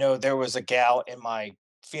I know there was a gal in my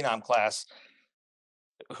phenom class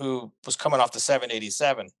who was coming off the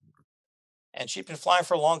 787, and she'd been flying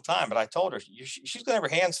for a long time. But I told her she's gonna have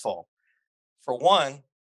her hands full. For one,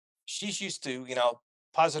 she's used to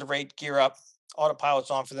positive rate, gear up,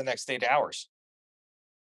 autopilot's on for the next 8 hours.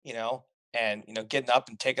 You know, and getting up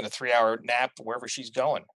and taking a 3-hour nap wherever she's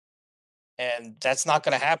going. And that's not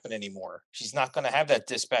going to happen anymore. She's not going to have that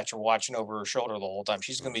dispatcher watching over her shoulder the whole time.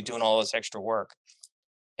 She's going to be doing all this extra work,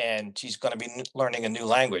 and she's going to be learning a new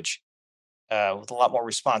language with a lot more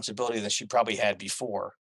responsibility than she probably had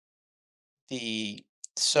before. The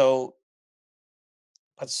so,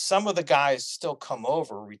 but some of the guys still come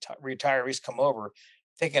over, retirees come over,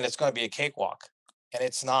 thinking it's going to be a cakewalk, and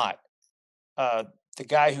it's not. Uh, the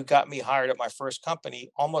guy who got me hired at my first company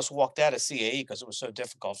almost walked out of CAE because it was so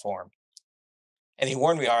difficult for him. And he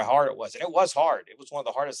warned me how hard it was. And it was hard. It was one of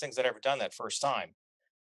the hardest things I'd ever done that first time.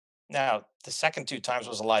 Now, the second two times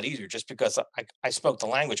was a lot easier just because I spoke the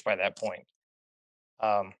language by that point.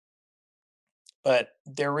 Um, but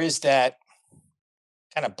there is that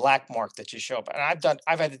kind of black mark that you show up. And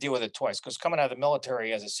I've had to deal with it twice because coming out of the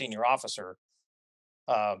military as a senior officer,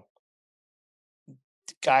 uh,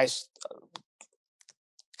 guys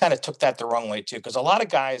kind of took that the wrong way too. Because a lot of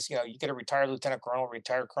guys, you get a retired lieutenant colonel,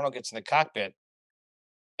 retired colonel gets in the cockpit,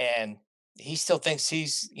 and he still thinks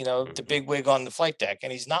he's the big wig on the flight deck,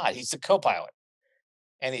 and he's not. He's the co-pilot,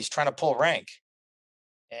 and he's trying to pull rank.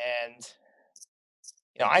 And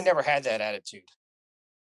I never had that attitude.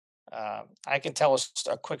 I can tell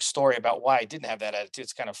a quick story about why I didn't have that attitude.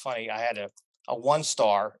 It's kind of funny. I had a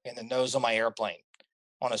 1-star in the nose of my airplane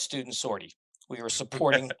on a student sortie. We were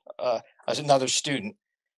supporting another student,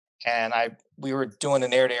 and we were doing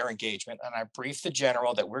an air-to-air engagement, and I briefed the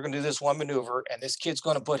general that we're going to do this one maneuver, and this kid's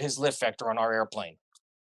going to put his lift vector on our airplane.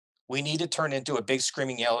 We need to turn into a big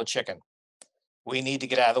screaming yellow chicken. We need to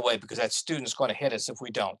get out of the way because that student's going to hit us if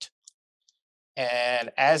we don't.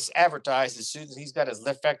 And as advertised, as soon as he's got his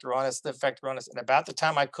lift vector on us, and about the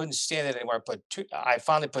time I couldn't stand it anymore, I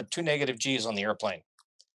finally put 2 negative G's on the airplane.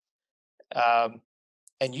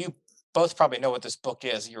 And you both probably know what this book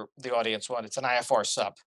is. The audience one. It's an IFR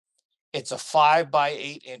sub. It's a 5 by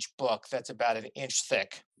 8 inch book that's about an inch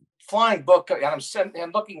thick. Flying book, and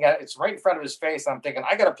I'm looking at it. It's right in front of his face. I'm thinking,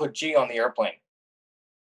 I got to put G on the airplane.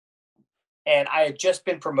 And I had just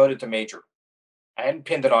been promoted to major. I hadn't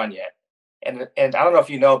pinned it on yet. And I don't know if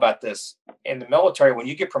you know about this. In the military, when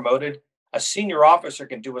you get promoted, a senior officer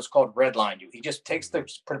can do what's called redline you. He just takes the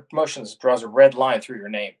promotions, draws a red line through your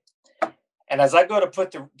name. And as I go to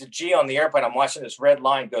put the G on the airplane, I'm watching this red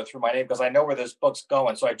line go through my name because I know where this book's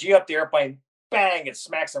going. So I G up the airplane, bang, it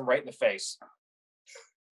smacks him right in the face.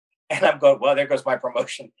 And I'm going, well, there goes my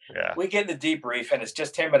promotion. Yeah. We get in the debrief, and it's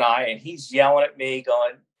just him and I, and he's yelling at me,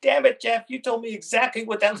 going, damn it, Jeff, you told me exactly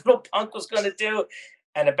what that little punk was going to do.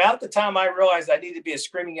 And about the time I realized I needed to be a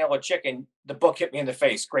screaming yellow chicken, the book hit me in the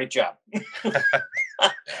face. Great job.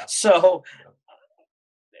 So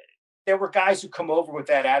there were guys who come over with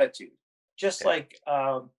that attitude, just like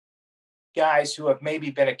guys who have maybe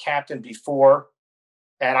been a captain before.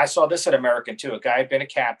 And I saw this at American too. A guy had been a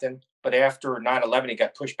captain, but after 9/11, he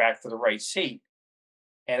got pushed back for the right seat.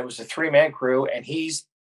 And it was a 3-man crew, and he's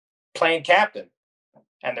playing captain.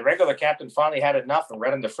 And the regular captain finally had enough and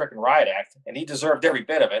read him the frickin' riot act, and he deserved every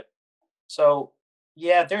bit of it. So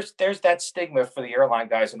yeah, there's that stigma for the airline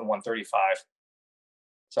guys in the 135.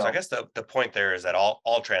 So I guess the point there is that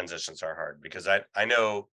all transitions are hard, because I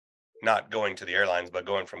know, not going to the airlines, but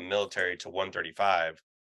going from military to 135,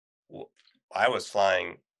 I was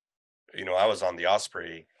flying, I was on the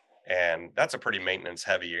Osprey, and that's a pretty maintenance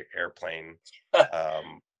heavy airplane.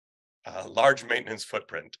 Large maintenance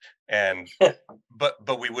footprint, and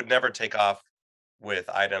but we would never take off with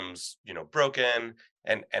items broken,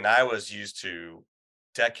 and I was used to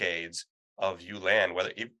decades of you land,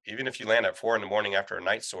 whether even if you land at 4 a.m. after a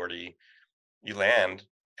night sortie, you land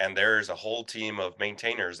and there's a whole team of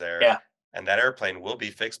maintainers there. Yeah. And that airplane will be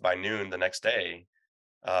fixed by noon the next day.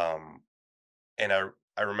 And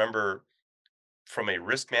I remember, from a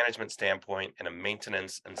risk management standpoint and a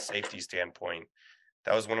maintenance and safety standpoint,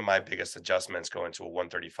 that was one of my biggest adjustments going to a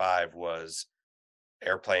 135, was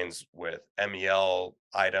airplanes with MEL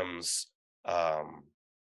items, and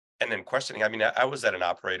then questioning. I mean, I was at an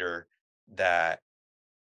operator that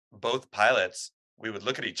both pilots, we would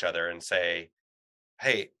look at each other and say,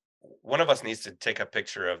 hey, one of us needs to take a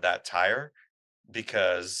picture of that tire,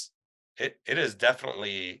 because it is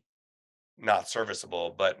definitely not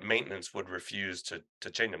serviceable, but maintenance would refuse to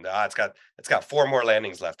change them. It's got 4 more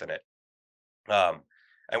landings left in it.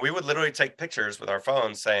 And we would literally take pictures with our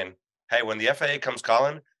phones saying, hey, when the FAA comes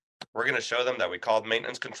calling, we're going to show them that we called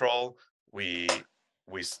maintenance control. And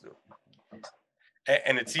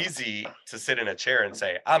it's easy to sit in a chair and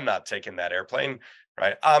say, I'm not taking that airplane,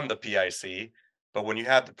 right? I'm the PIC. But when you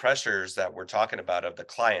have the pressures that we're talking about of the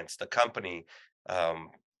clients, the company,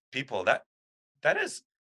 people,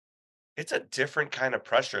 it's a different kind of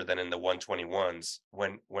pressure than in the 121s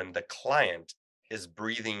when the client is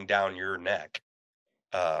breathing down your neck.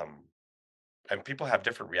 And people have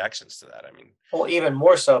different reactions to that. I mean, Well, even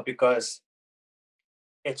more so because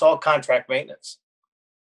it's all contract maintenance.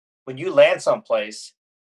 When you land someplace,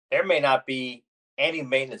 there may not be any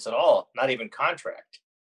maintenance at all, not even contract.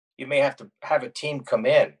 You may have to have a team come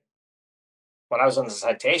in. When I was on the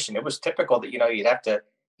Citation, it was typical that you'd have to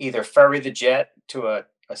either ferry the jet to a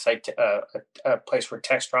site a place where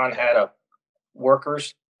Textron had a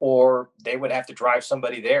workers, or they would have to drive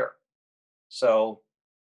somebody there. So,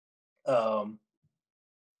 the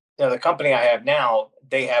company I have now,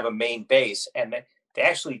 they have a main base, and they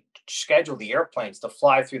actually schedule the airplanes to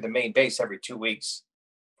fly through the main base every 2 weeks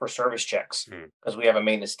for service checks because we have a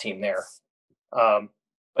maintenance team there.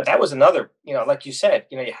 But that was another, like you said,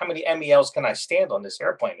 how many MELs can I stand on this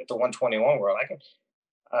airplane at the 121 world? I can.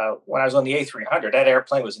 When I was on the A300, that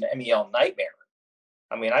airplane was an MEL nightmare.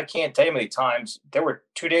 I mean, I can't tell you how many times there were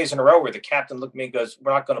 2 days in a row where the captain looked at me and goes,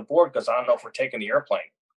 "We're not going to board because I don't know if we're taking the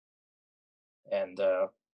airplane." And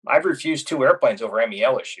I've refused 2 airplanes over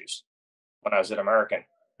MEL issues when I was at American.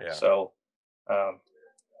 Yeah. So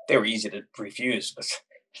they were easy to refuse, but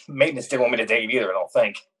maintenance didn't want me to take it either, I don't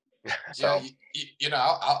think. So Yeah,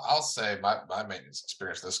 I'll say my maintenance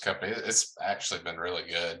experience with this company, it's actually been really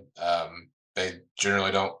good. They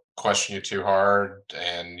generally don't question you too hard,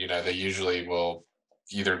 and they usually will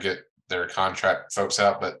either get their contract folks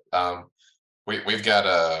out, but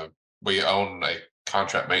we own a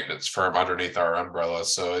contract maintenance firm underneath our umbrella,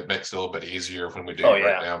 so it makes it a little bit easier when we do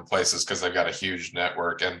break down places because they've got a huge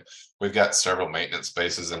network, and we've got several maintenance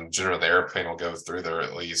bases, and generally the airplane will go through there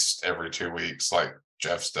at least every 2 weeks, like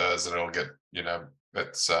Jeff's does, and it'll get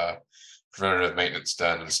it's preventative maintenance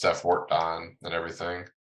done and stuff worked on and everything.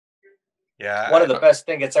 Yeah. One of the best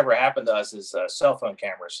thing that's ever happened to us is cell phone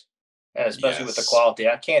cameras, and especially with the quality.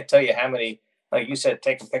 I can't tell you how many, like you said,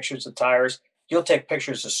 taking pictures of tires. You'll take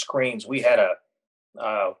pictures of screens. We had a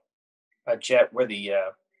jet where the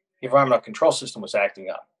environmental control system was acting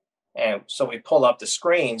up, and so we pull up the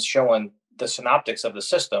screens showing the synoptics of the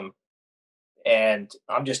system, and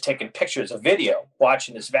I'm just taking pictures of video,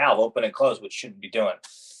 watching this valve open and close, which shouldn't be doing,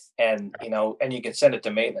 and and you can send it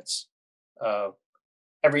to maintenance.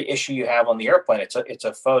 Every issue you have on the airplane, it's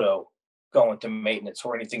a photo going to maintenance,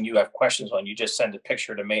 or anything you have questions on, you just send a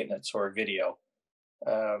picture to maintenance or a video.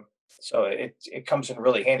 So it comes in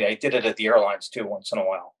really handy. I did it at the airlines too once in a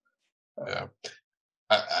while. Yeah.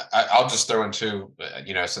 I'll just throw in too,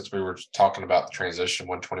 since we were talking about the transition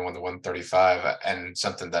 121 to 135, and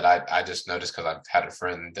something that I just noticed because I've had a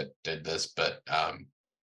friend that did this, but I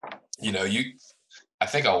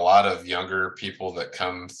think a lot of younger people that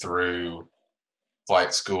come through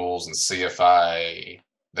flight schools and CFI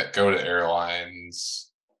that go to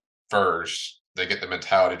airlines first, they get the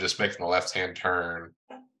mentality of just making a left-hand turn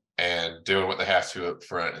and doing what they have to up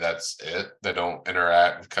front. That's it. They don't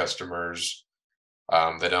interact with customers.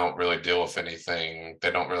 They don't really deal with anything.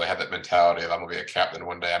 They don't really have that mentality of I'm gonna be a captain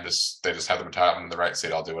one day. They just have the mentality, I'm in the right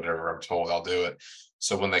seat, I'll do whatever I'm told, I'll do it.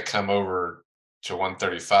 So when they come over to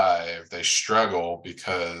 135, they struggle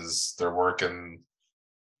because they're working.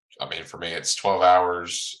 I mean, for me, it's 12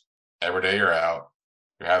 hours every day you're out.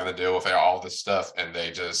 You're having to deal with all this stuff, and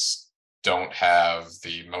they just don't have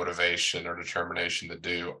the motivation or determination to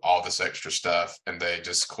do all this extra stuff, and they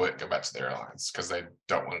just quit and go back to the airlines because they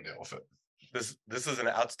don't want to deal with it. This is an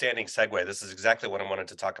outstanding segue. This is exactly what I wanted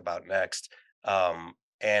to talk about next. And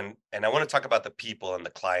I want to talk about the people and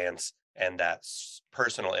the clients and that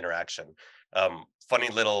personal interaction. Funny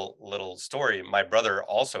little story. My brother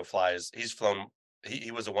also flies. He's flown.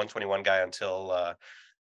 He was a 121 guy until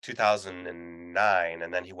 2009,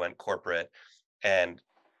 and then he went corporate. And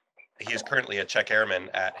he is currently a check airman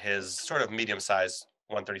at his sort of medium-sized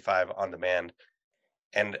 135 on demand.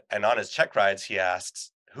 And on his check rides, he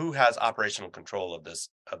asks, who has operational control of this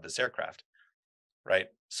aircraft, right?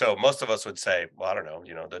 So most of us would say, well, I don't know,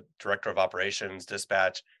 the director of operations,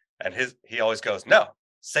 dispatch, and he always goes, no,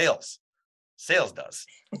 sales does.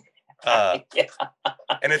 And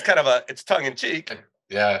it's kind of it's tongue in cheek.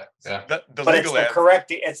 Yeah. The but legal it's the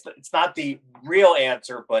correct. It's not the real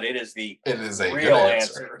answer, but it is a real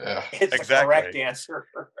answer. Yeah. It's exactly the correct answer.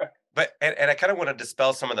 But and I kind of want to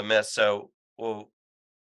dispel some of the myths. So,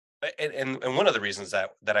 and one of the reasons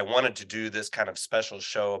that I wanted to do this kind of special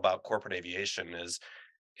show about corporate aviation is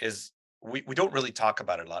we don't really talk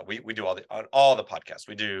about it a lot. We do all the podcasts.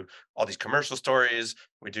 We do all these commercial stories.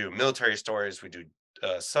 We do military stories. We do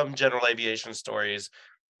some general aviation stories.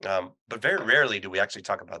 But very rarely do we actually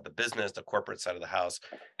talk about the business, the corporate side of the house.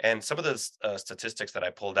 And some of the statistics that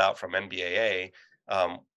I pulled out from NBAA,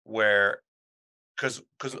 where because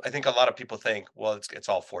I think a lot of people think, well, it's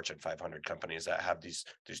all Fortune 500 companies that have these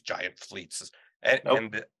giant fleets, and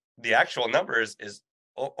Nope. the actual number is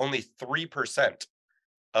only 3%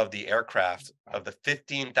 of the aircraft of the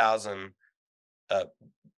 15,000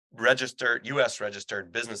 registered U.S.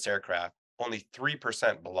 registered business aircraft. Only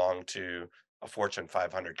 3% belong to a Fortune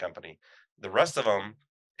 500 company. The rest of them,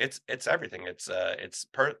 it's everything. It's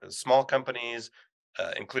small companies,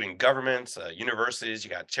 including governments, universities. You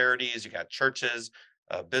got charities, you got churches,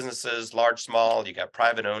 businesses, large, small. You got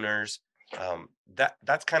private owners.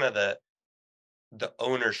 That's kind of the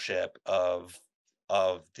ownership of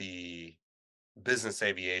the business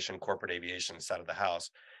aviation, corporate aviation side of the house.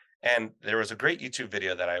 And there was a great YouTube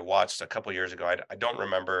video that I watched a couple years ago. I don't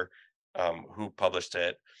remember who published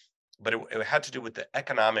it, but it had to do with the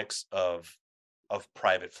economics of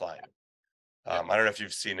private flying. I don't know if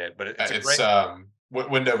you've seen it, but it's a great,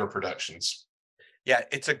 Wendover Productions. yeah,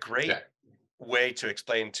 it's a great Yeah. way to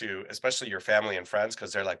explain to especially your family and friends,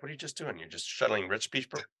 because they're like, "What are you just doing? You're just shuttling rich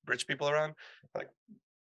people around?" Like,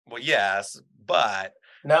 well, yes, but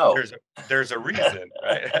No. there's a reason,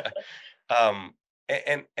 right? um,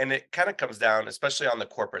 and it kind of comes down, especially on the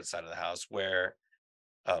corporate side of the house, where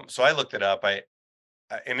so I looked it up.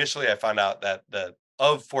 Initially I found out that the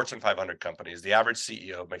of Fortune 500 companies, the average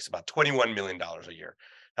CEO makes about $21 million a year.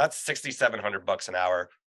 That's $6,700 an hour.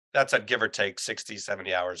 That's a give or take 60,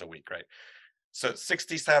 70 hours a week, right? So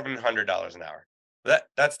 $6,700 an hour.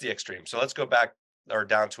 That's the extreme. So let's go back or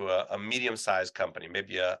down to a medium-sized company,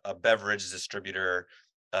 maybe a beverage distributor,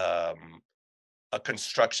 a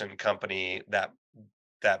construction company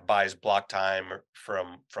that buys block time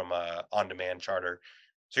from a on-demand charter.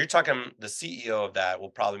 So you're talking the CEO of that will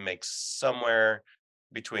probably make somewhere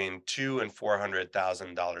between $200,000 and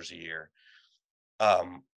 $400,000 a year.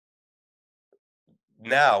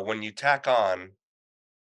 Now, when you tack on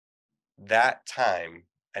that time,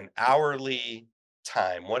 an hourly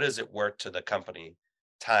time, what is it worth to the company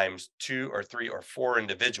times 2 or 3 or 4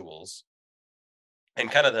 individuals?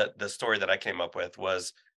 And kind of the story that I came up with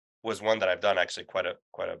was one that I've done actually quite a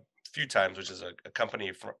few times, which is a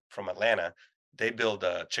company from Atlanta. They build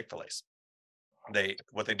Chick-fil-A's.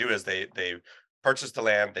 What they do is they purchase the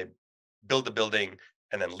land, they build the building,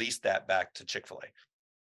 and then lease that back to Chick-fil-A.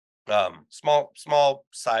 Small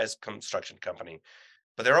size construction company,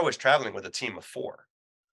 but they're always traveling with a team of 4.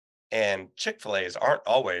 And Chick-fil-A's aren't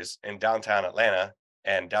always in downtown Atlanta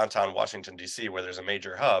and downtown Washington, D.C., where there's a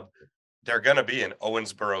major hub. They're going to be in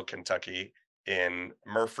Owensboro, Kentucky, in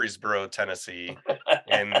Murfreesboro, Tennessee,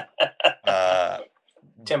 in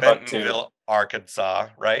Timbuktu. Bentonville, Arkansas,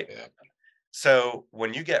 right? Yeah. So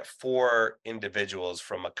when you get 4 individuals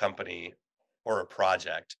from a company or a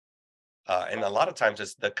project, and a lot of times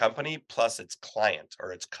it's the company plus its client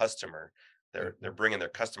or its customer, they're bringing their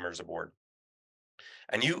customers aboard,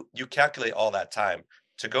 and you calculate all that time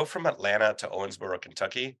to go from Atlanta to Owensboro,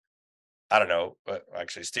 Kentucky. I don't know, but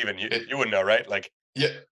actually, Stephen, you would know, right? Like, Yeah,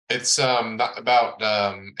 it's not about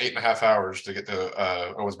 8.5 hours to get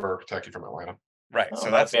to Owensboro, Kentucky from Atlanta. right. Oh, So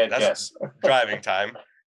not that's bad guess. driving time.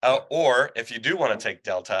 Or if you do want to take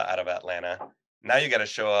Delta out of Atlanta, now you got to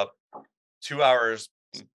show up 2 hours,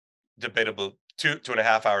 debatable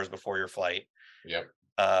 2.5 hours before your flight. Yep.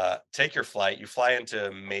 Take your flight. You fly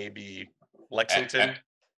into maybe Lexington,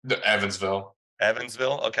 Evansville.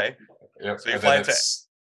 Okay. Yep. So you and fly then to it's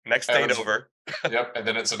next state Evans- over, yep, and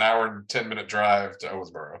then it's an hour and 10-minute drive to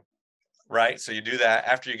Owensboro. right? So you do that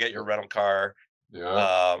after you get your rental car.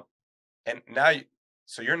 Yeah. And now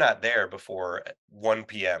so you're not there before 1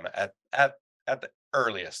 p.m. at the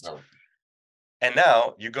earliest. No. And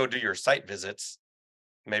now you go do your site visits.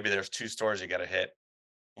 Maybe there's 2 stores you got to hit.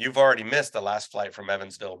 You've already missed the last flight from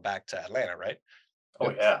Evansville back to Atlanta, right?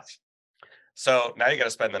 Oh yeah. So now you got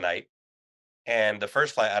to spend the night. And the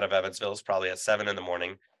first flight out of Evansville is probably at 7 in the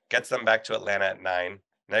morning, gets them back to Atlanta at 9.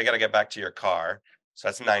 Now you got to get back to your car. So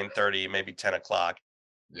that's 9:30, maybe 10 o'clock.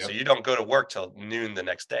 Yep. So you don't go to work till noon the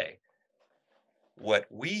next day. What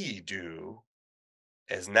we do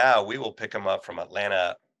is now we will pick them up from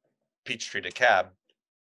Atlanta, Peachtree to Cab,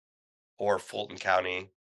 or Fulton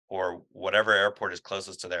County, or whatever airport is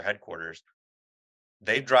closest to their headquarters.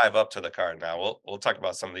 They drive up to the car. Now we'll talk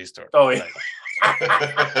about some of these stories. Oh yeah.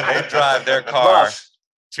 They drive their car Rough.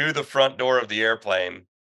 to the front door of the airplane,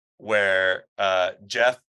 where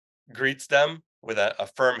Jeff greets them with a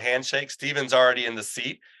firm handshake. Steven's already in the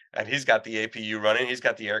seat, and he's got the APU running. He's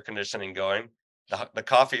got the air conditioning going. The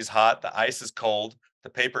coffee's hot. The ice is cold. The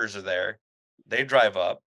papers are there. They drive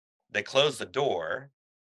up. They close the door.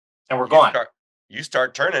 And we're gone. You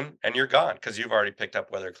start turning, and you're gone because you've already picked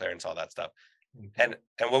up weather clearance, all that stuff. And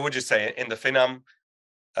what would you say in the Phenom?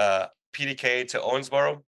 PDK to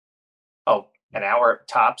Owensboro, Oh, an hour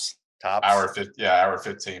tops. tops. Hour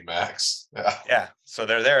 15 max. Yeah. Yeah. So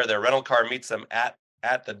they're there. Their rental car meets them at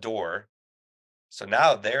the door. So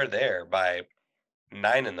now they're there by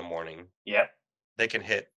 9 a.m. Yep. They can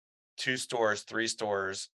hit 2 stores, 3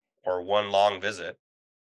 stores, or one long visit.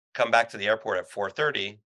 Come back to the airport at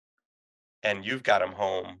 4:30, and you've got them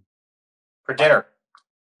home For dinner.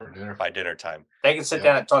 For dinner. by dinner time. They can sit Yep.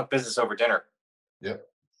 down and talk business over dinner. Yep.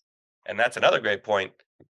 And that's another great point.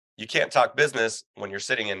 You can't talk business when you're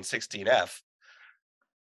sitting in 16F.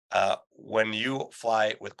 When you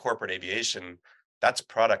fly with corporate aviation, that's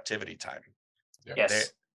productivity time. Yep.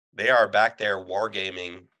 Yes. They are back there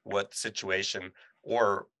wargaming what situation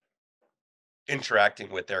or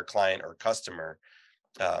interacting with their client or customer.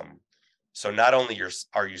 So not only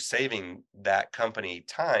are you saving that company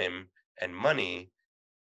time and money,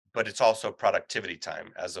 but it's also productivity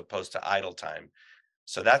time as opposed to idle time.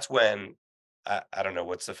 So that's when I don't know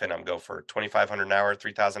what's the Phenom go for, 2,500 an hour,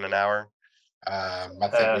 3,000 an hour. I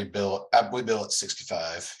think we bill at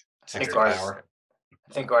 65. think an ours- hour.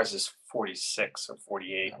 I think ours is 46 or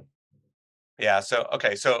 48. Yeah. So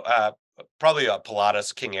okay. So probably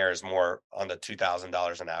Pilatus King Air is more on the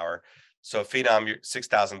 $2,000 an hour. So Phenom, you're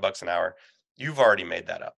 $6,000 an hour. You've already made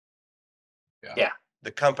that up. Yeah.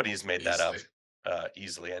 The company's made that up Easily.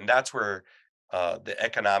 easily, and that's where the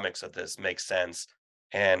economics of this makes sense.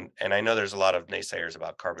 And I know there's a lot of naysayers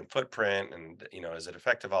about carbon footprint and is it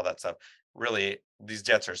effective, all that stuff. Really, these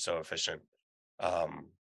jets are so efficient.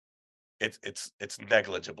 It's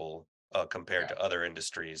negligible compared to other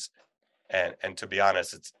industries, and to be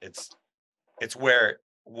honest, it's where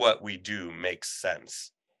what we do makes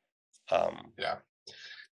sense. Yeah.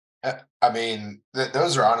 I mean,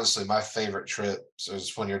 those are honestly my favorite trips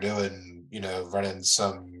is when you're doing, running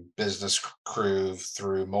some business crew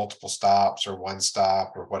through multiple stops or one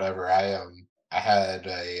stop or whatever. I had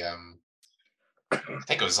I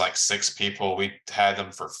think it was like 6 people. We had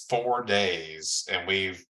them for 4 days, and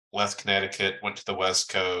we left Connecticut, went to the West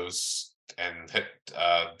Coast, and hit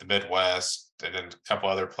the Midwest, and then a couple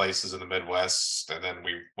other places in the Midwest, and then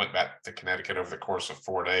we went back to Connecticut over the course of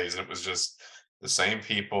 4 days. And it was just the same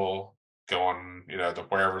people going, to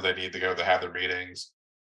wherever they need to go to have their meetings.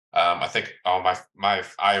 I think on my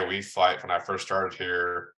IOE flight when I first started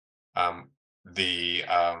here,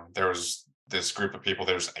 there was this group of people.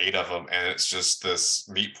 There's 8 of them, and it's just this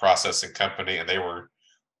meat processing company, and they were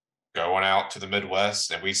going out to the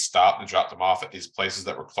Midwest, and we stopped and dropped them off at these places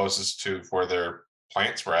that were closest to where their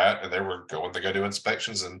plants were at, and they were going to go do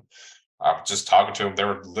inspections. And I was just talking to them. They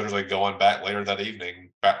were literally going back later that evening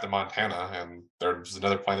back to Montana, and there was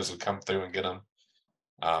another plane that would come through and get them.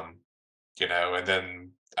 And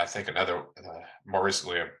then I think another more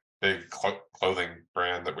recently a big clothing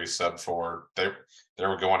brand that we subbed for. They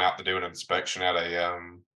were going out to do an inspection at a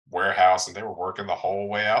warehouse, and they were working the whole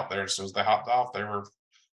way out there. As soon as they hopped off, they were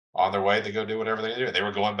on their way to go do whatever they do. They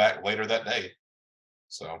were going back later that day.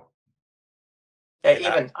 So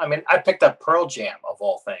Yeah, I picked up Pearl Jam of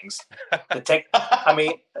all things to take.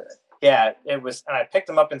 Yeah, it was, and I picked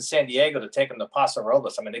them up in San Diego to take them to Paso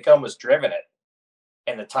Robles. They could almost driven it,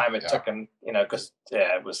 and the time it took them, because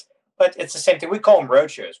it was. But it's the same thing. We call them road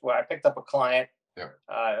shows. Where I picked up a client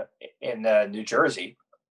in New Jersey,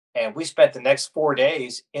 and we spent the next 4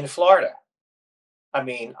 days in Florida.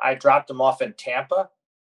 I dropped them off in Tampa,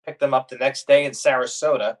 picked them up the next day in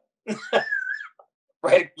Sarasota.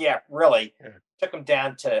 Right? Yeah, really. Yeah. Took them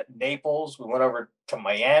down to Naples. We went over to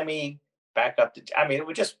Miami, back up to. It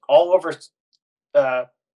was just all over the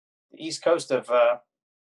east coast of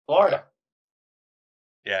Florida.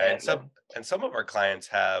 Yeah, and some of our clients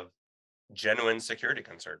have genuine security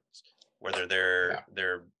concerns, whether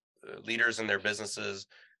they're leaders in their businesses,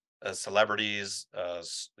 celebrities,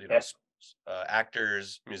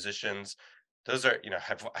 actors, musicians. Those are,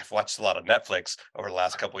 I've watched a lot of Netflix over the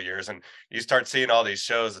last couple of years, and you start seeing all these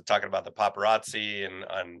shows that talking about the paparazzi and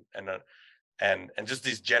just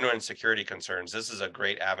these genuine security concerns. This is a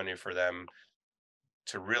great avenue for them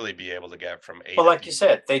to really be able to get from A. Well, like you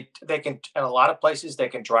said, they can, in a lot of places they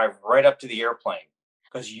can drive right up to the airplane,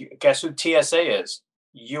 because guess who TSA is?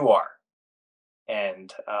 You are,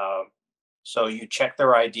 and so you check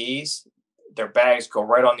their IDs, their bags go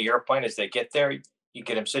right on the airplane as they get there. You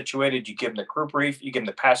get them situated, you give them the crew brief, you give them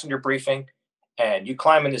the passenger briefing, and you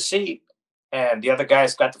climb in the seat, and the other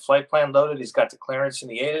guy's got the flight plan loaded, he's got the clearance and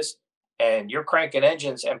the ATIS, and you're cranking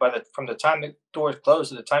engines, and from the time the doors close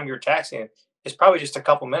to the time you're taxiing, it's probably just a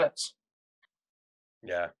couple minutes.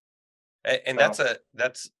 Yeah. And that's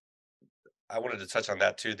I wanted to touch on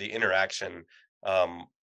that too, the interaction. How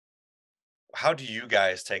do you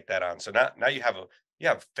guys take that on? So now you have you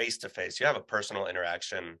have face to face, you have a personal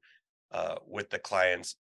interaction with the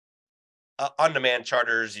clients. On demand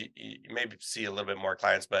charters, you maybe see a little bit more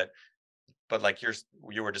clients, but like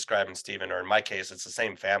you were describing, Stephen, or in my case, it's the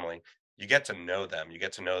same family. You get to know them. You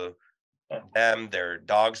get to know Yeah. them, their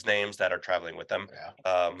dogs' names that are traveling with them,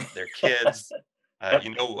 Yeah. their kids. Yep.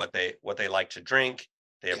 You know what they like to drink.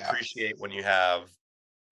 They Yeah. appreciate when you have,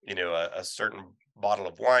 a certain bottle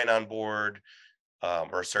of wine on board,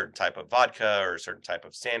 or a certain type of vodka or a certain type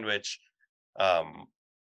of sandwich. Um,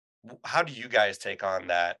 how do you guys take on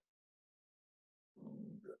that?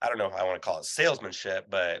 I don't know if I want to call it salesmanship,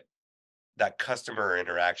 but that customer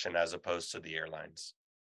interaction as opposed to the airlines.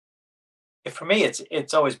 For me,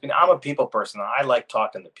 it's always been. I'm a people person. I like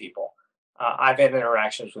talking to people. I've had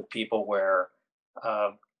interactions with people where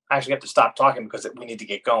I actually have to stop talking because we need to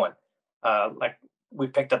get going. Like we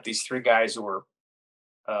picked up these three guys who were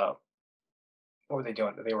uh, what were they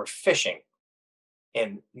doing? They were fishing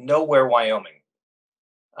in nowhere, Wyoming,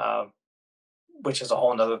 uh, which is a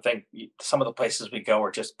whole nother thing. Some of the places we go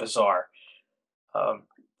are just bizarre. Um,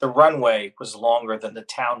 the runway was longer than the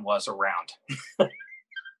town was around.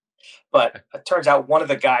 But it turns out one of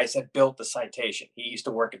the guys had built the Citation. He used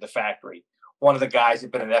to work at the factory. One of the guys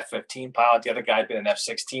had been an F-15 pilot. The other guy had been an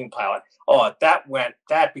F-16 pilot. Oh,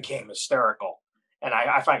 that became hysterical. And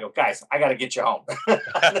I finally go, guys, I got to get you home.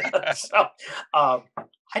 So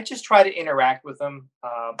I just try to interact with them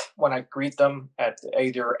when I greet them at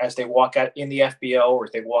either as they walk out in the FBO or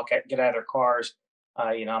as they get out of their cars.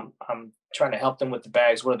 I'm trying to help them with the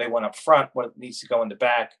bags. What do they want up front? What needs to go in the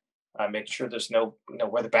back? Make sure there's no,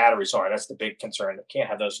 where the batteries are. That's the big concern. They can't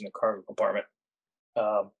have those in the cargo compartment.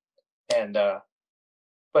 Um, and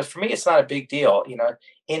But for me, it's not a big deal.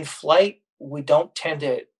 In flight, we don't tend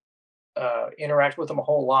to interact with them a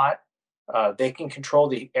whole lot. They can control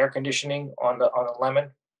the air conditioning on the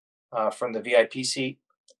Lemon from the VIP seat,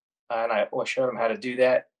 and I showed them how to do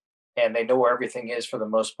that, and they know where everything is for the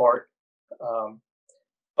most part. Um,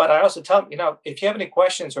 but I also tell them, if you have any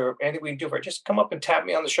questions or anything we can do for it, just come up and tap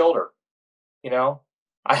me on the shoulder. You know,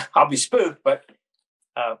 I'll be spooked, but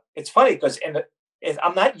it's funny because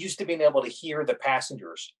I'm not used to being able to hear the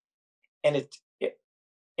passengers, and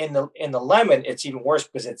in the Lemon, it's even worse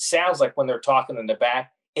because it sounds like when they're talking in the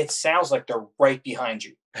back, it sounds like they're right behind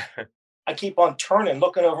you. I keep on turning,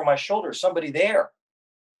 looking over my shoulder, somebody there.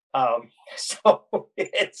 So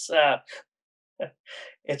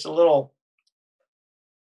it's a little.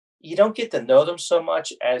 You don't get to know them so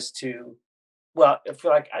much as to. Well, I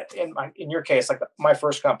feel like in your case, like my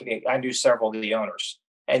first company, I knew several of the owners,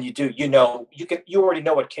 and you already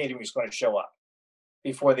know what catering is going to show up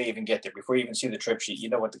before they even get there, before you even see the trip sheet. You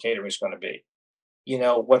know what the catering is going to be. You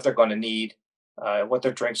know what they're going to need, what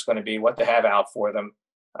their drink's going to be, what to have out for them.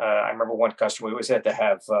 I remember one customer we always had to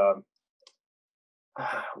have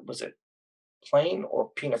was it plain or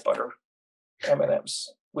peanut butter M&Ms?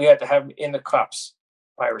 We had to have them in the cups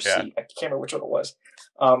by Yeah. receipt. I can't remember which one it was.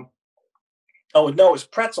 Oh no, it was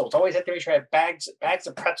pretzels. Always had to make sure I had bags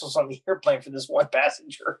of pretzels on the airplane for this one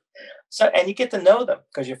passenger. So, and you get to know them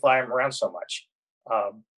because you fly them around so much.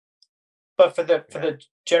 But for the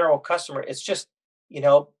general customer, it's just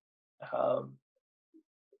um,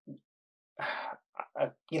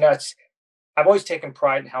 it's I've always taken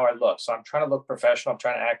pride in how I look. So I'm trying to look professional. I'm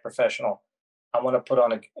trying to act professional. I want to put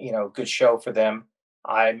on a good show for them.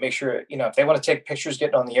 I make sure if they want to take pictures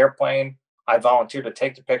getting on the airplane, I volunteer to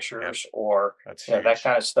take the pictures or That's that huge.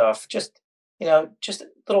 kind of stuff. Just a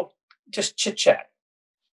little just chit chat.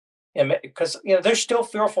 And because they're still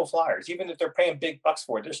fearful flyers, even if they're paying big bucks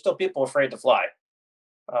for it. There's still people afraid to fly.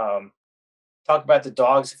 Um, Talk about the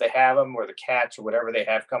dogs if they have them, or the cats, or whatever they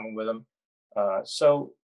have coming with them.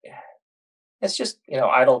 So it's just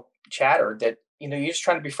idle chatter that you're just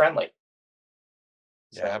trying to be friendly.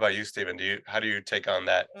 Yeah. How about you, Stephen? How do you take on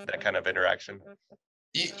that kind of interaction?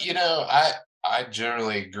 I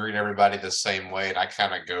generally greet everybody the same way, and I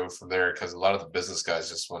kind of go from there because a lot of the business guys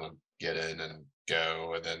just want to get in and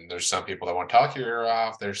go, and then there's some people that want to talk your ear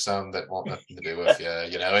off. There's some that want nothing to do with you.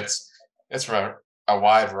 It's from a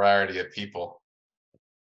wide variety of people.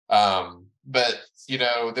 But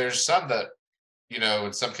there's some that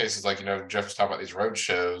in some cases, like Jeff was talking about these road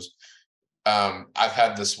shows. I've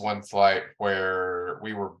had this one flight where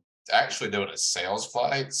we were actually doing a sales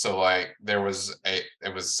flight. So like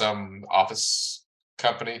it was some office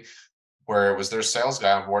company where it was their sales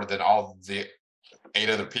guy on board, and then all the 8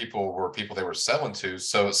 other people were people they were selling to.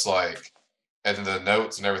 So it's like, and in the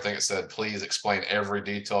notes and everything, it said, please explain every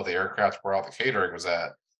detail of the aircraft where all the catering was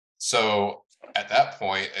at. So at that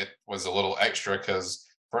point, it was a little extra because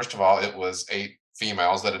first of all, it was 8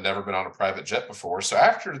 females that had never been on a private jet before. So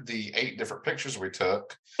after the 8 different pictures we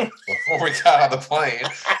took before we got on the plane,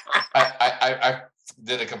 I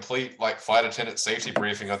did a complete like flight attendant safety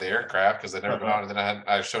briefing of the aircraft because they'd never been on, and then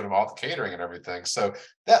I showed them all the catering and everything. So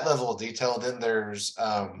that level of detail. Then there's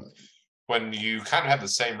when you kind of have the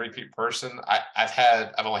same repeat person.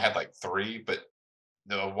 I've only had like 3, but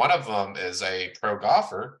one of them is a pro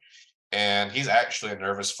golfer, and he's actually a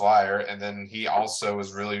nervous flyer. And then he also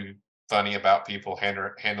is really funny about people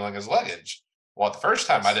handling his luggage. Well, the first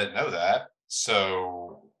time I didn't know that,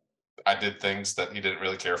 so I did things that he didn't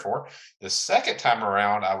really care for. The second time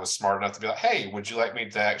around, I was smart enough to be like, hey, would you like me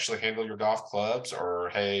to actually handle your golf clubs? Or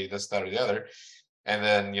hey, this, that, or the other. And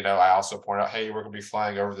then, I also point out, hey, we're going to be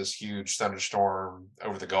flying over this huge thunderstorm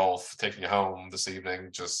over the Gulf, taking you home this evening,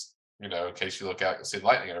 just, in case you look out, you'll see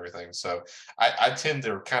lightning and everything. So I tend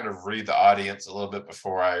to kind of read the audience a little bit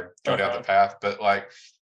before I go down the path. But like,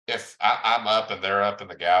 if I'm up and they're up in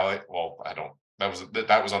the galley, well, I don't.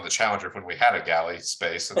 That was on the Challenger when we had a galley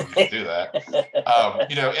space, and you could do that.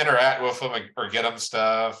 Interact with them or get them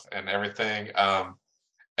stuff and everything.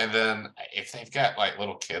 And then if they've got like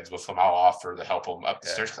little kids with them, I'll offer to help them up the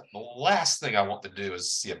stairs. The last thing I want to do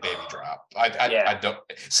is see a baby drop. I don't.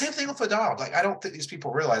 Same thing with a dog. Like, I don't think these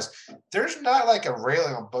people realize there's not like a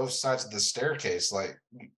railing on both sides of the staircase. Like,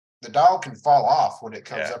 the dog can fall off when it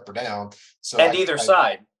comes up or down. So and either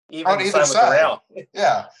side. Even on either side.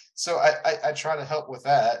 Yeah. So I try to help with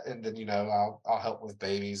that, and then I'll help with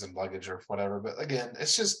babies and luggage or whatever. But again,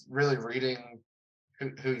 it's just really reading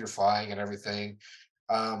who you're flying and everything.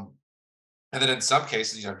 And then in some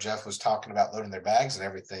cases, Jeff was talking about loading their bags and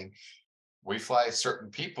everything. We fly certain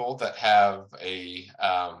people that have a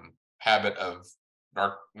habit of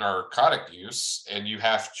narcotic use, and you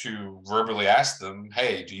have to verbally ask them,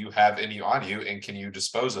 hey, do you have any on you, and can you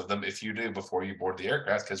dispose of them if you do before you board the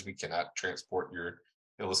aircraft, because we cannot transport your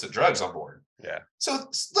illicit drugs on board. So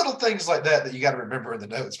it's little things like that you got to remember in the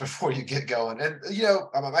notes before you get going. And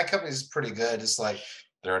my company is pretty good. It's like,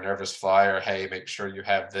 they're a nervous flyer, hey, make sure you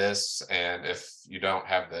have this, and if you don't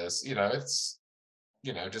have this, it's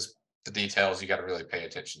just the details you got to really pay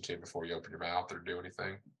attention to before you open your mouth or do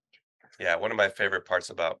anything. Yeah, one of my favorite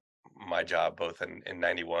parts about my job, both in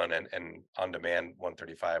 91 and on demand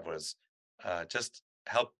 135, was just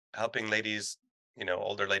helping ladies,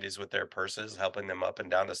 older ladies with their purses, helping them up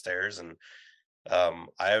and down the stairs. And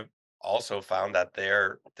I've also found that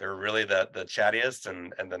they're really the chattiest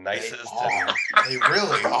and the nicest. They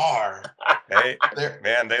really are.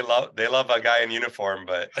 They love a guy in uniform,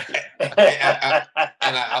 but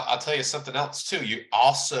and I'll tell you something else too. You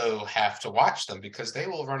also have to watch them, because they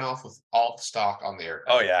will run off with all the stock on the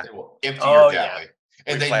aircraft. Oh yeah, they will empty your galley,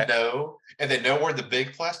 and they know where the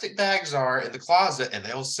big plastic bags are in the closet, and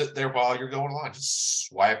they'll sit there while you're going along, just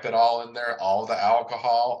swipe it all in there, all the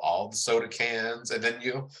alcohol, all the soda cans, and then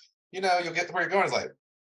you'll get to where you're going. It's like,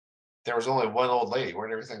 there was only one old lady.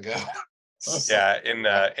 Where'd everything go? Yeah,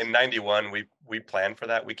 in 91 we planned for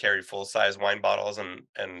that. We carried full-size wine bottles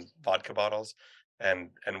and vodka bottles, and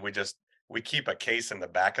we keep a case in the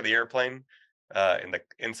back of the airplane,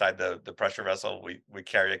 inside the pressure vessel. We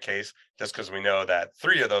carry a case just because we know that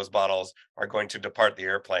 3 of those bottles are going to depart the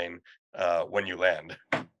airplane when you land.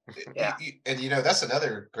 Yeah. And that's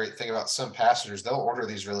another great thing about some passengers. They'll order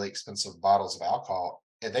these really expensive bottles of alcohol,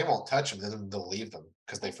 and they won't touch them. Then they'll leave them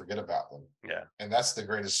because they forget about them. Yeah. And that's the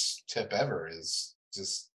greatest tip ever, is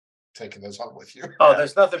just taking those home with you. Oh,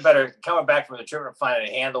 there's nothing better coming back from the trip and finding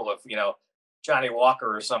a handle of, Johnny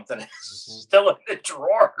Walker or something still in the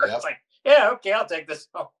drawer. Yep. It's like, yeah, okay, I'll take this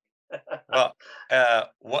home.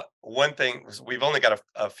 Well, one thing, we've only got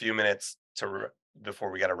a few minutes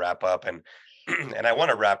before we got to wrap up, and and I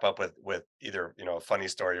want to wrap up with either a funny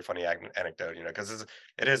story or funny anecdote, because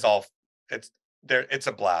it's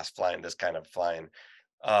a blast flying this kind of flying.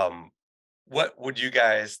 What would you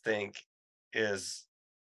guys think is,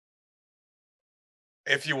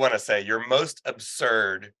 if you want to say, your most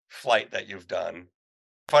absurd flight that you've done?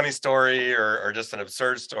 Funny story or just an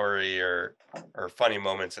absurd story or funny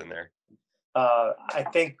moments in there? I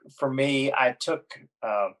think for me, I took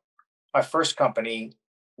my first company.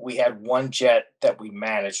 We had one jet that we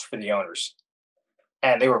managed for the owners,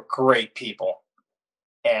 and they were great people.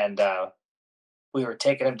 And we were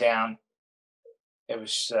taking them down. It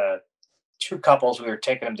was 2 couples. We were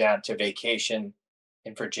taking them down to vacation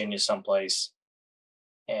in Virginia someplace.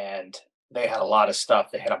 And they had a lot of stuff.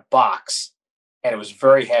 They had a box, and it was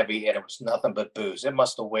very heavy, and it was nothing but booze. It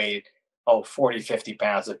must have weighed, 40, 50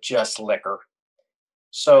 pounds of just liquor.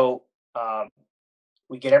 So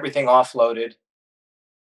we get everything offloaded,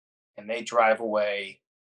 and they drive away.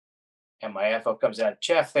 And my FO comes out,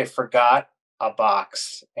 Jeff, they forgot a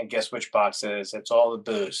box, and guess which box it is? It's all the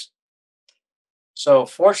booze. So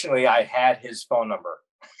fortunately, I had his phone number.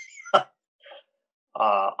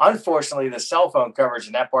 Unfortunately, the cell phone coverage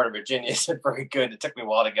in that part of Virginia isn't very good. It took me a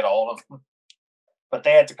while to get a hold of them, but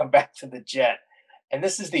they had to come back to the jet. And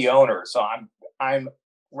this is the owner, so I'm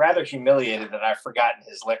rather humiliated that I've forgotten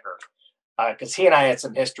his liquor, because he and I had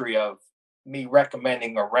some history of me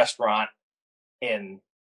recommending a restaurant in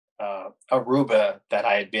Aruba that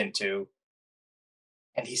I had been to,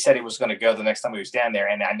 and he said he was going to go the next time he was down there.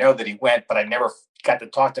 And I know that he went, but I never got to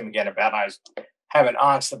talk to him again about it. I was having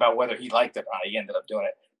angst about whether he liked it or not. He ended up doing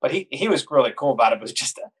it, but he was really cool about it. But it was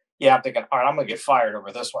just, yeah, I'm thinking, all right, I'm going to get fired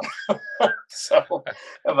over this one. So,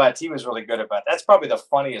 but he was really good about it. That's probably the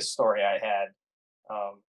funniest story I had.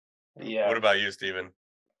 Yeah. What about you, Steven?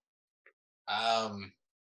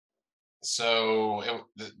 So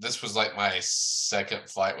this was like my second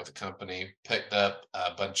flight with the company. Picked up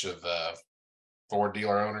a bunch of Ford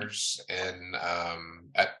dealer owners in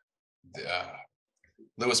at the,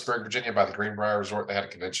 Lewisburg, Virginia, by the Greenbrier Resort. They had a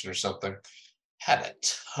convention or something. Had a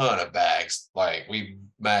ton of bags. Like, we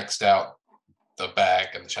maxed out the bag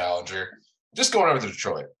and the Challenger. Just going over to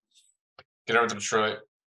Detroit. Get over to Detroit.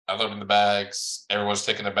 I load in the bags. Everyone's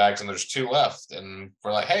taking their bags, and there's 2 left. And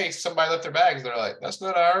we're like, hey, somebody left their bags. They're like, that's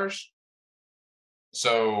not ours.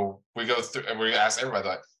 So we go through and we ask everybody,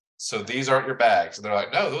 like, so these aren't your bags? And they're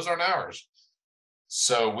like, no, those aren't ours.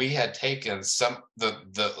 So we had taken some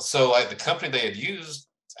so like the company they had used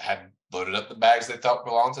had loaded up the bags they thought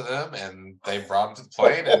belonged to them, and they brought them to the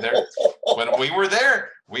plane. And when we were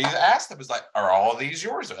there, we asked them, "It's like, are all of these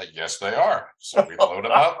yours?" They're like, yes, they are. So we load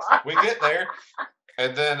them up. We get there,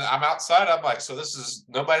 and then I'm outside. I'm like, so this is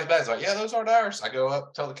nobody's bags? Like, yeah, those aren't ours. I go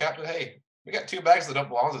up, tell the captain, hey, we got 2 bags that don't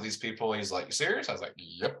belong to these people. He's like, you serious? I was like,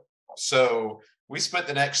 yep. So we spent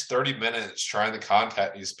the next 30 minutes trying to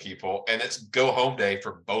contact these people, and it's go home day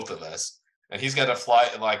for both of us. And he's got a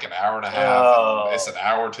flight in like an hour and a half. Oh. And it's an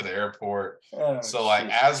hour to the airport. Oh, so like,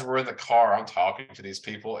 geez. as we're in the car, I'm talking to these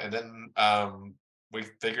people, and then we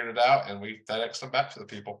figured it out, and we FedExed them back to the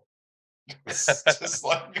people. It's just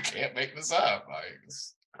like, you can't make this up. Like,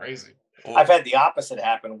 it's crazy. I've had the opposite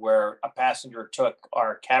happen where a passenger took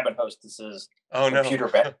our cabin hostess's computer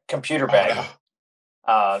bag.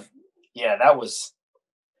 No. Yeah, that was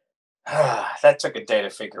that took a day to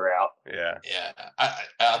figure out. Yeah.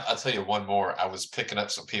 I'll tell you one more. I was picking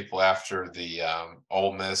up some people after the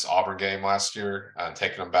Ole Miss Auburn game last year,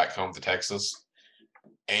 taking them back home to Texas,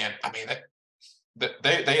 and I mean,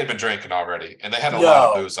 they had been drinking already, and they had a lot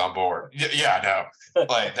of booze on board. Yeah, I know.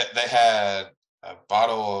 Like they had a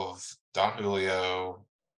bottle of Don Julio,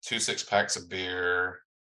 2 6-packs of beer,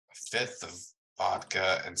 a 5th of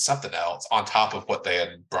vodka, and something else on top of what they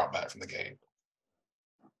had brought back from the game.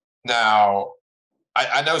 Now,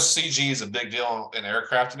 I know CG is a big deal in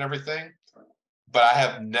aircraft and everything, but I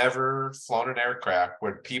have never flown an aircraft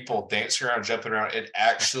where people dancing around, jumping around. It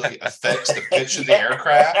actually affects the pitch of the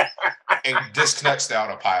aircraft and disconnects the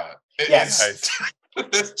autopilot. It's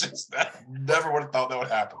just, I never would have thought that would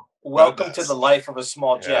happen. Welcome to the life of a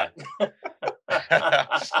small jet.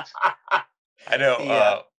 I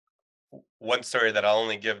know. One story that I'll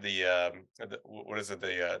only give the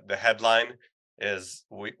headline is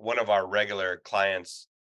one of our regular clients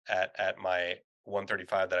at my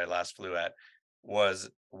 135 that I last flew at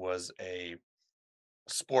was a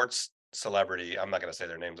sports celebrity. I'm not going to say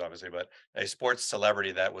their names, obviously, but a sports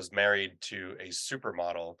celebrity that was married to a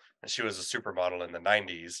supermodel, and she was a supermodel in the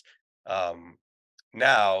 90s.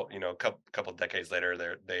 Now, a couple decades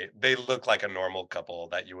later, they look like a normal couple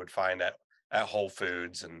that you would find at Whole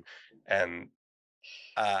Foods, and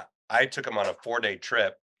I took them on a 4-day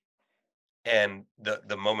trip, and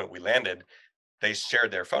the moment we landed, they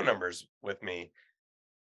shared their phone numbers with me,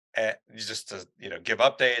 just to give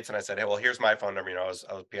updates. And I said, hey, well, here's my phone number. I was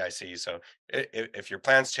PIC, so if your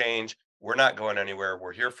plans change, we're not going anywhere.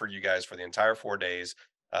 We're here for you guys for the entire 4 days.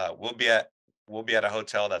 We'll be at a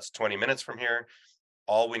hotel that's 20 minutes from here.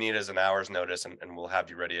 All we need is an hour's notice, and we'll have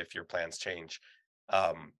you ready if your plans change.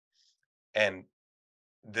 And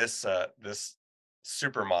this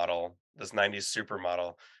supermodel, this 90s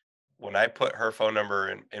supermodel, when I put her phone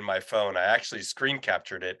number in my phone, I actually screen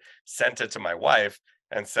captured it, sent it to my wife,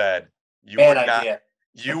 and said, you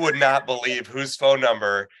would not believe whose phone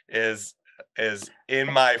number is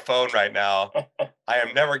in my phone right now. I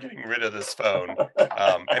am never getting rid of this phone.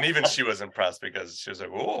 And even she was impressed, because she was like,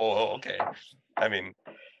 oh, okay. I mean,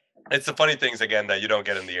 it's the funny things, again, that you don't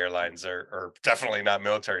get in the airlines, or definitely not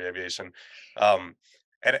military aviation. And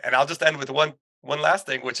I'll just end with one last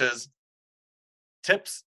thing, which is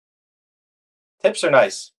tips. Tips are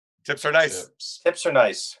nice. Tips are nice. Tips are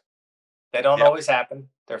nice. They don't Yep. always happen.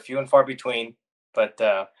 They're few and far between, but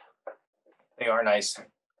they are nice.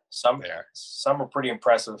 Some They are. some are pretty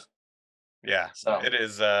impressive. Yeah, So it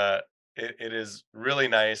is. It is really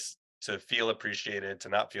nice to feel appreciated, to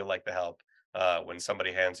not feel like the help when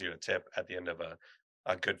somebody hands you a tip at the end of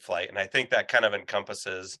a good flight. And I think that kind of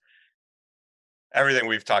encompasses everything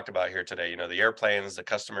we've talked about here today. You know, the airplanes, the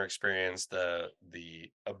customer experience, the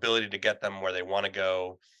ability to get them where they want to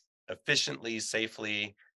go efficiently,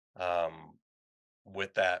 safely, um,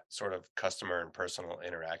 with that sort of customer and personal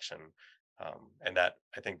interaction. And that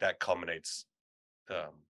I think that culminates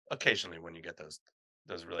um, occasionally when you get those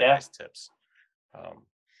really Yeah. nice tips. Um,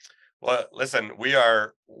 well, listen, we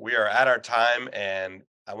are at our time, and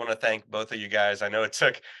I want to thank both of you guys. I know it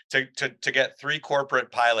took to get three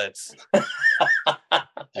corporate pilots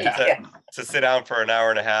Yeah. to sit down for an hour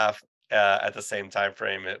and a half at the same time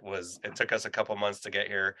frame. It took us a couple months to get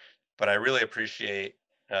here, but I really appreciate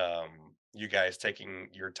you guys taking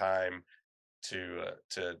your time to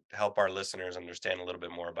help our listeners understand a little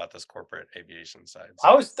bit more about this corporate aviation side.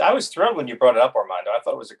 I was thrilled when you brought it up, Armando. I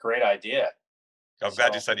thought it was a great idea. I'm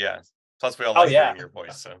glad you So- said yes. Plus, we all Oh, like yeah. hearing your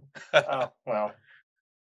voice. So Oh well.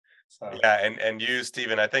 So yeah, and you,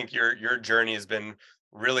 Stephen, I think your journey has been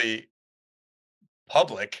really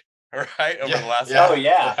public, right? Over the last Oh,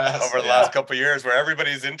 yeah. over the last couple of years, where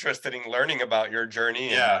everybody's interested in learning about your journey.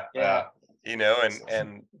 And, Yeah. Yeah. you know,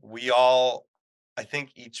 and we all, I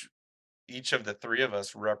think each of the three of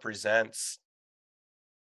us represents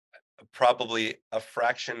probably a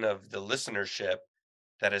fraction of the listenership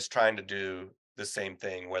that is trying to do the same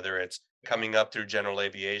thing, whether it's coming up through general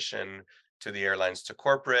aviation to the airlines to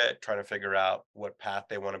corporate, trying to figure out what path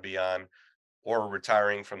they want to be on, or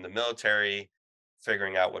retiring from the military,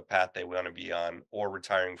 figuring out what path they want to be on, or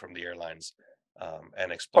retiring from the airlines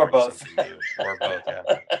and exploring both. something new, or both.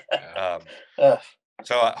 Yeah. Um, Ugh.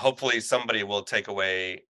 so hopefully somebody will take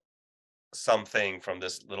away something from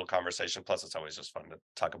this little conversation. Plus, it's always just fun to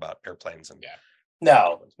talk about airplanes and Yeah.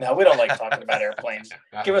 No, we don't like talking about airplanes.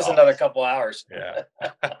 Not Give at us all. another couple hours. yeah,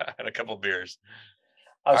 and a couple beers.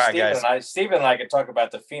 Oh, All right, Steven and I could talk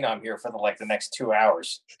about the Phenom here for the next 2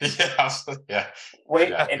 hours. Yeah. Yeah. Wait,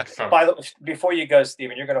 Yeah. and From- before you go,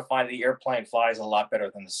 Steven, you're going to find the airplane flies a lot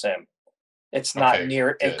better than the sim. It's not Okay,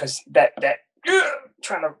 near good. because that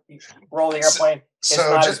trying to roll the airplane, it's So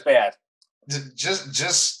not just as bad.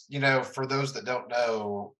 just for those that don't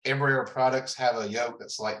know, Embraer products have a yoke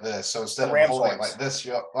that's like this. So instead The of Ram's holding it horns. like this,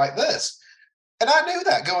 you like this. And I knew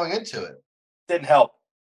that going into it. Didn't help.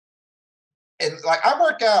 And like I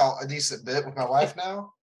work out a decent bit with my wife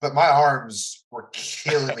now, but my arms were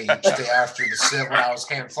killing me each day after the sim when I was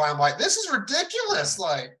hand flying. I'm like, this is ridiculous.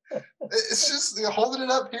 Like it's just holding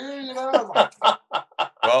it up here, I'm like,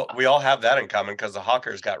 Well, we all have that in common because the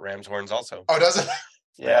Hawker's got ram's horns also. oh, does it?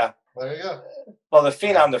 Yeah. There you go. Well, the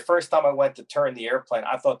Phenom, the first time I went to turn the airplane,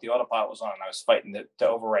 I thought the autopilot was on, and I was fighting to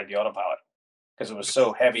override the autopilot because it was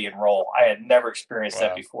so heavy and roll. I had never experienced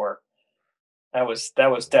that Wow. before. That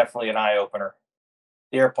was definitely an eye opener.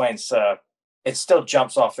 The airplane's it still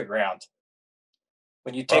jumps off the ground.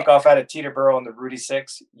 When you take off out of Teterboro on the Rudy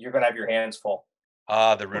 6, you're gonna have your hands full.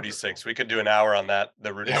 Ah, the Rudy 6. We could do an hour on that.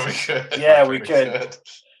 The Rudy Yeah, we 6. could. Yeah, we could.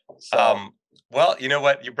 So, Well, you know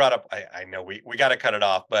what? You brought up. I know we got to cut it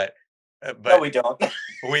off, but no, we don't.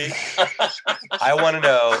 we. I want to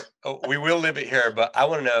know. We will leave it here, but I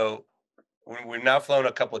want to know. We've now flown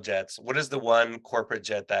a couple jets. What is the one corporate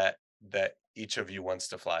jet that each of you wants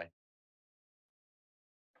to fly?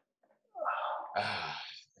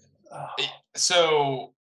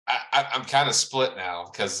 So I'm kind of split now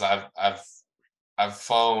because I've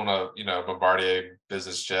flown a Bombardier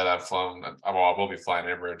business jet. I've flown. I will be flying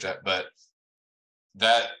an Embraer jet, but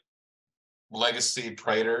that legacy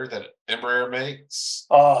Praetor that Embraer makes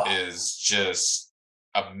Oh, is just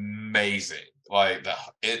amazing. Like the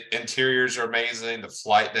interiors are amazing. The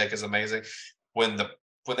flight deck is amazing. When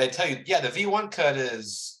they tell you, yeah, the V1 cut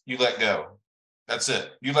is you let go. That's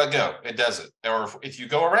it. You let go. It does it. Or if you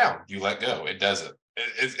go around, you let go. It does it.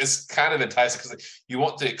 It's kind of enticing because you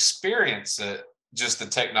want to experience it, just the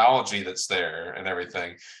technology that's there and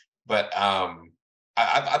everything. But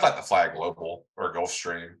I'd like to fly a Global or a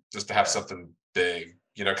Gulfstream just to have something big,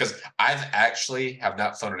 because I've actually have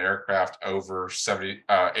not flown an aircraft over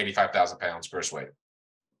 85,000 pounds gross weight.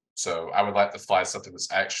 So I would like to fly something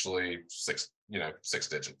that's actually six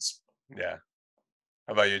digits. Yeah.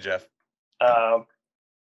 How about you, Jeff?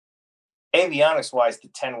 avionics wise, the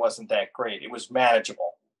 10 wasn't that great. It was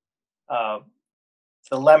manageable.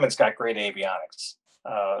 The Lemon's got great avionics.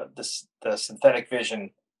 The synthetic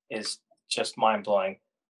vision is just mind blowing.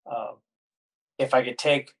 If I could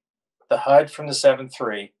take the HUD from the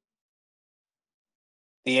 7.3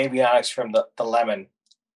 the avionics from the Lemon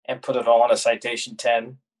and put it all on a Citation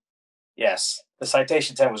 10. Yes, the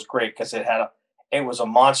Citation 10 was great because it was a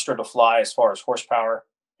monster to fly as far as horsepower.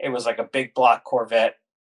 It was like a big block Corvette.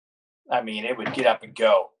 I mean, it would get up and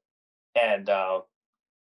go, and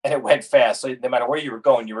it went fast. So no matter where you were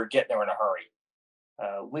going, you were getting there in a hurry.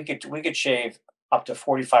 We could shave up to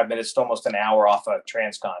 45 minutes to almost an hour off of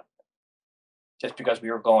Transcon, just because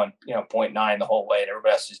we were going 0.9 the whole way, and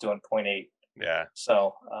everybody else is doing 0.8. Yeah.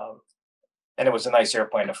 So, and it was a nice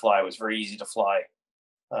airplane to fly. It was very easy to fly.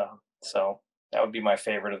 So that would be my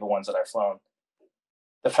favorite of the ones that I've flown.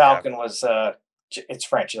 The Falcon was, it's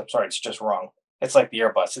French. I'm sorry. It's just wrong. It's like the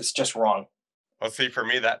Airbus. It's just wrong. Well, see, for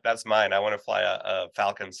me, that's mine. I want to fly a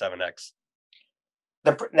Falcon 7X.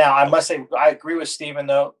 Now, I must say, I agree with Stephen,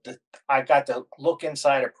 though. I got to look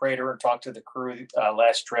inside a Praetor and talk to the crew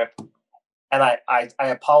last trip. And I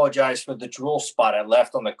apologize for the drool spot I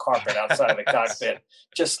left on the carpet outside of the cockpit.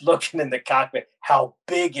 Just looking in the cockpit, how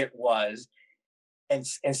big it was. And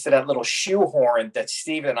instead of that little shoehorn that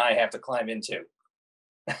Stephen and I have to climb into.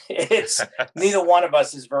 It's neither one of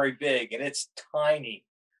us is very big, and it's tiny.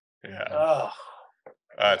 Yeah. Oh,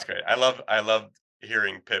 that's great. I love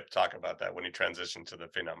hearing Pip talk about that when he transitioned to the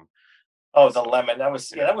Phenom. Oh, the Lemon. That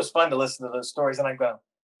was fun to listen to those stories, and I go,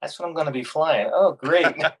 that's what I'm going to be flying. Oh, great.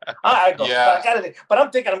 I go, Yeah. but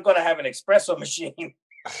I'm thinking I'm going to have an espresso machine.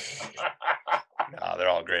 No, they're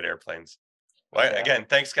all great airplanes. Well, again,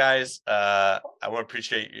 thanks, guys. I want to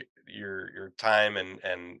appreciate your time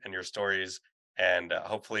and your stories, and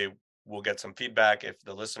hopefully we'll get some feedback if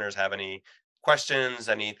the listeners have any questions,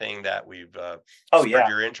 anything that we've spurred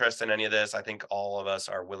your interest in any of this. I think all of us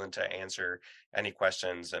are willing to answer any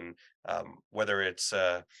questions, and whether it's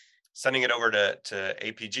sending it over to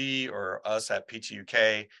APG or us at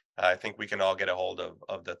PTUK, I think we can all get a hold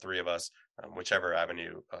of the three of us, whichever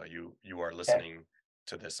avenue you are listening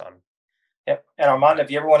to this on. Yep. And Armand, if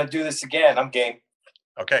you ever want to do this again, I'm game.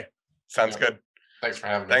 Okay. Sounds good. Thanks for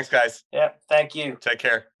having me. Thanks, guys. Yeah. Thank you. Take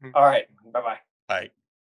care. All right. Bye-bye. Bye.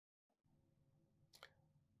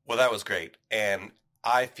 Well, that was great. And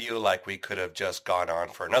I feel like we could have just gone on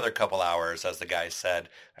for another couple hours, as the guy said.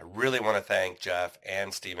 I really want to thank Jeff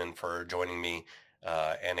and Stephen for joining me.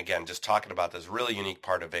 And again, just talking about this really unique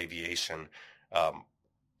part of aviation.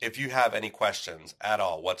 If you have any questions at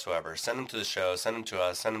all whatsoever, send them to the show, send them to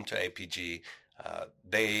us, send them to APG.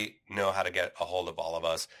 They know how to get a hold of all of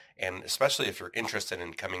us. And especially if you're interested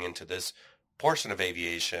in coming into this portion of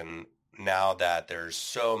aviation, now that there's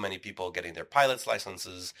so many people getting their pilot's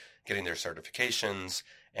licenses, getting their certifications,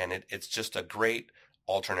 and it's just a great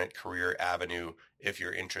alternate career avenue. If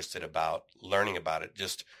you're interested about learning about it,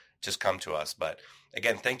 just come to us. But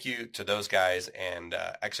again, thank you to those guys, and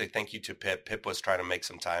actually thank you to Pip. Pip was trying to make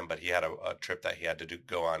some time, but he had a trip that he had to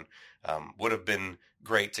go on. Would have been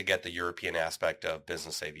great to get the European aspect of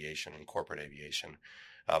business aviation and corporate aviation.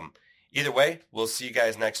 Either way, we'll see you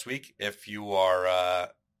guys next week. If you are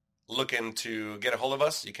looking to get a hold of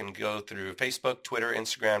us, you can go through Facebook, Twitter,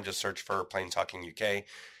 Instagram. Just search for Plane Talking UK.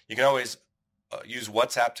 You can always use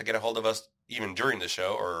WhatsApp to get a hold of us, even during the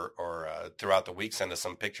show or throughout the week. Send us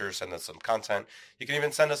some pictures, send us some content. You can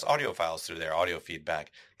even send us audio files through there, audio feedback.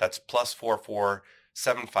 That's +44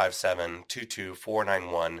 757 22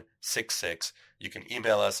 491 66. You can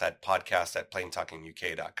email us at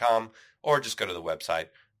podcast@planetalkinguk.com, or just go to the website,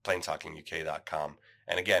 planetalkinguk.com.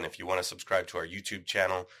 And again, if you want to subscribe to our YouTube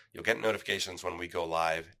channel, you'll get notifications when we go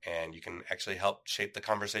live, and you can actually help shape the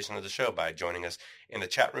conversation of the show by joining us in the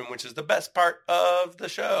chat room, which is the best part of the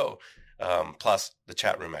show. Plus, the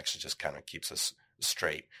chat room actually just kind of keeps us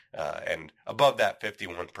straight and above that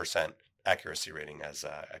 51% accuracy rating, as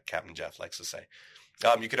Captain Jeff likes to say.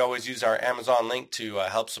 You could always use our Amazon link to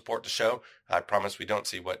help support the show. I promise we don't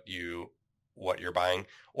see what you're buying,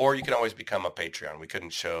 or you can always become a Patreon. We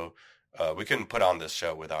couldn't put on this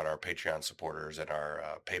show without our Patreon supporters and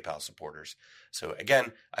our PayPal supporters. So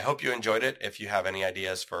again, I hope you enjoyed it. If you have any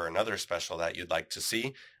ideas for another special that you'd like to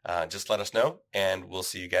see, just let us know, and we'll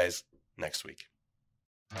see you guys next week.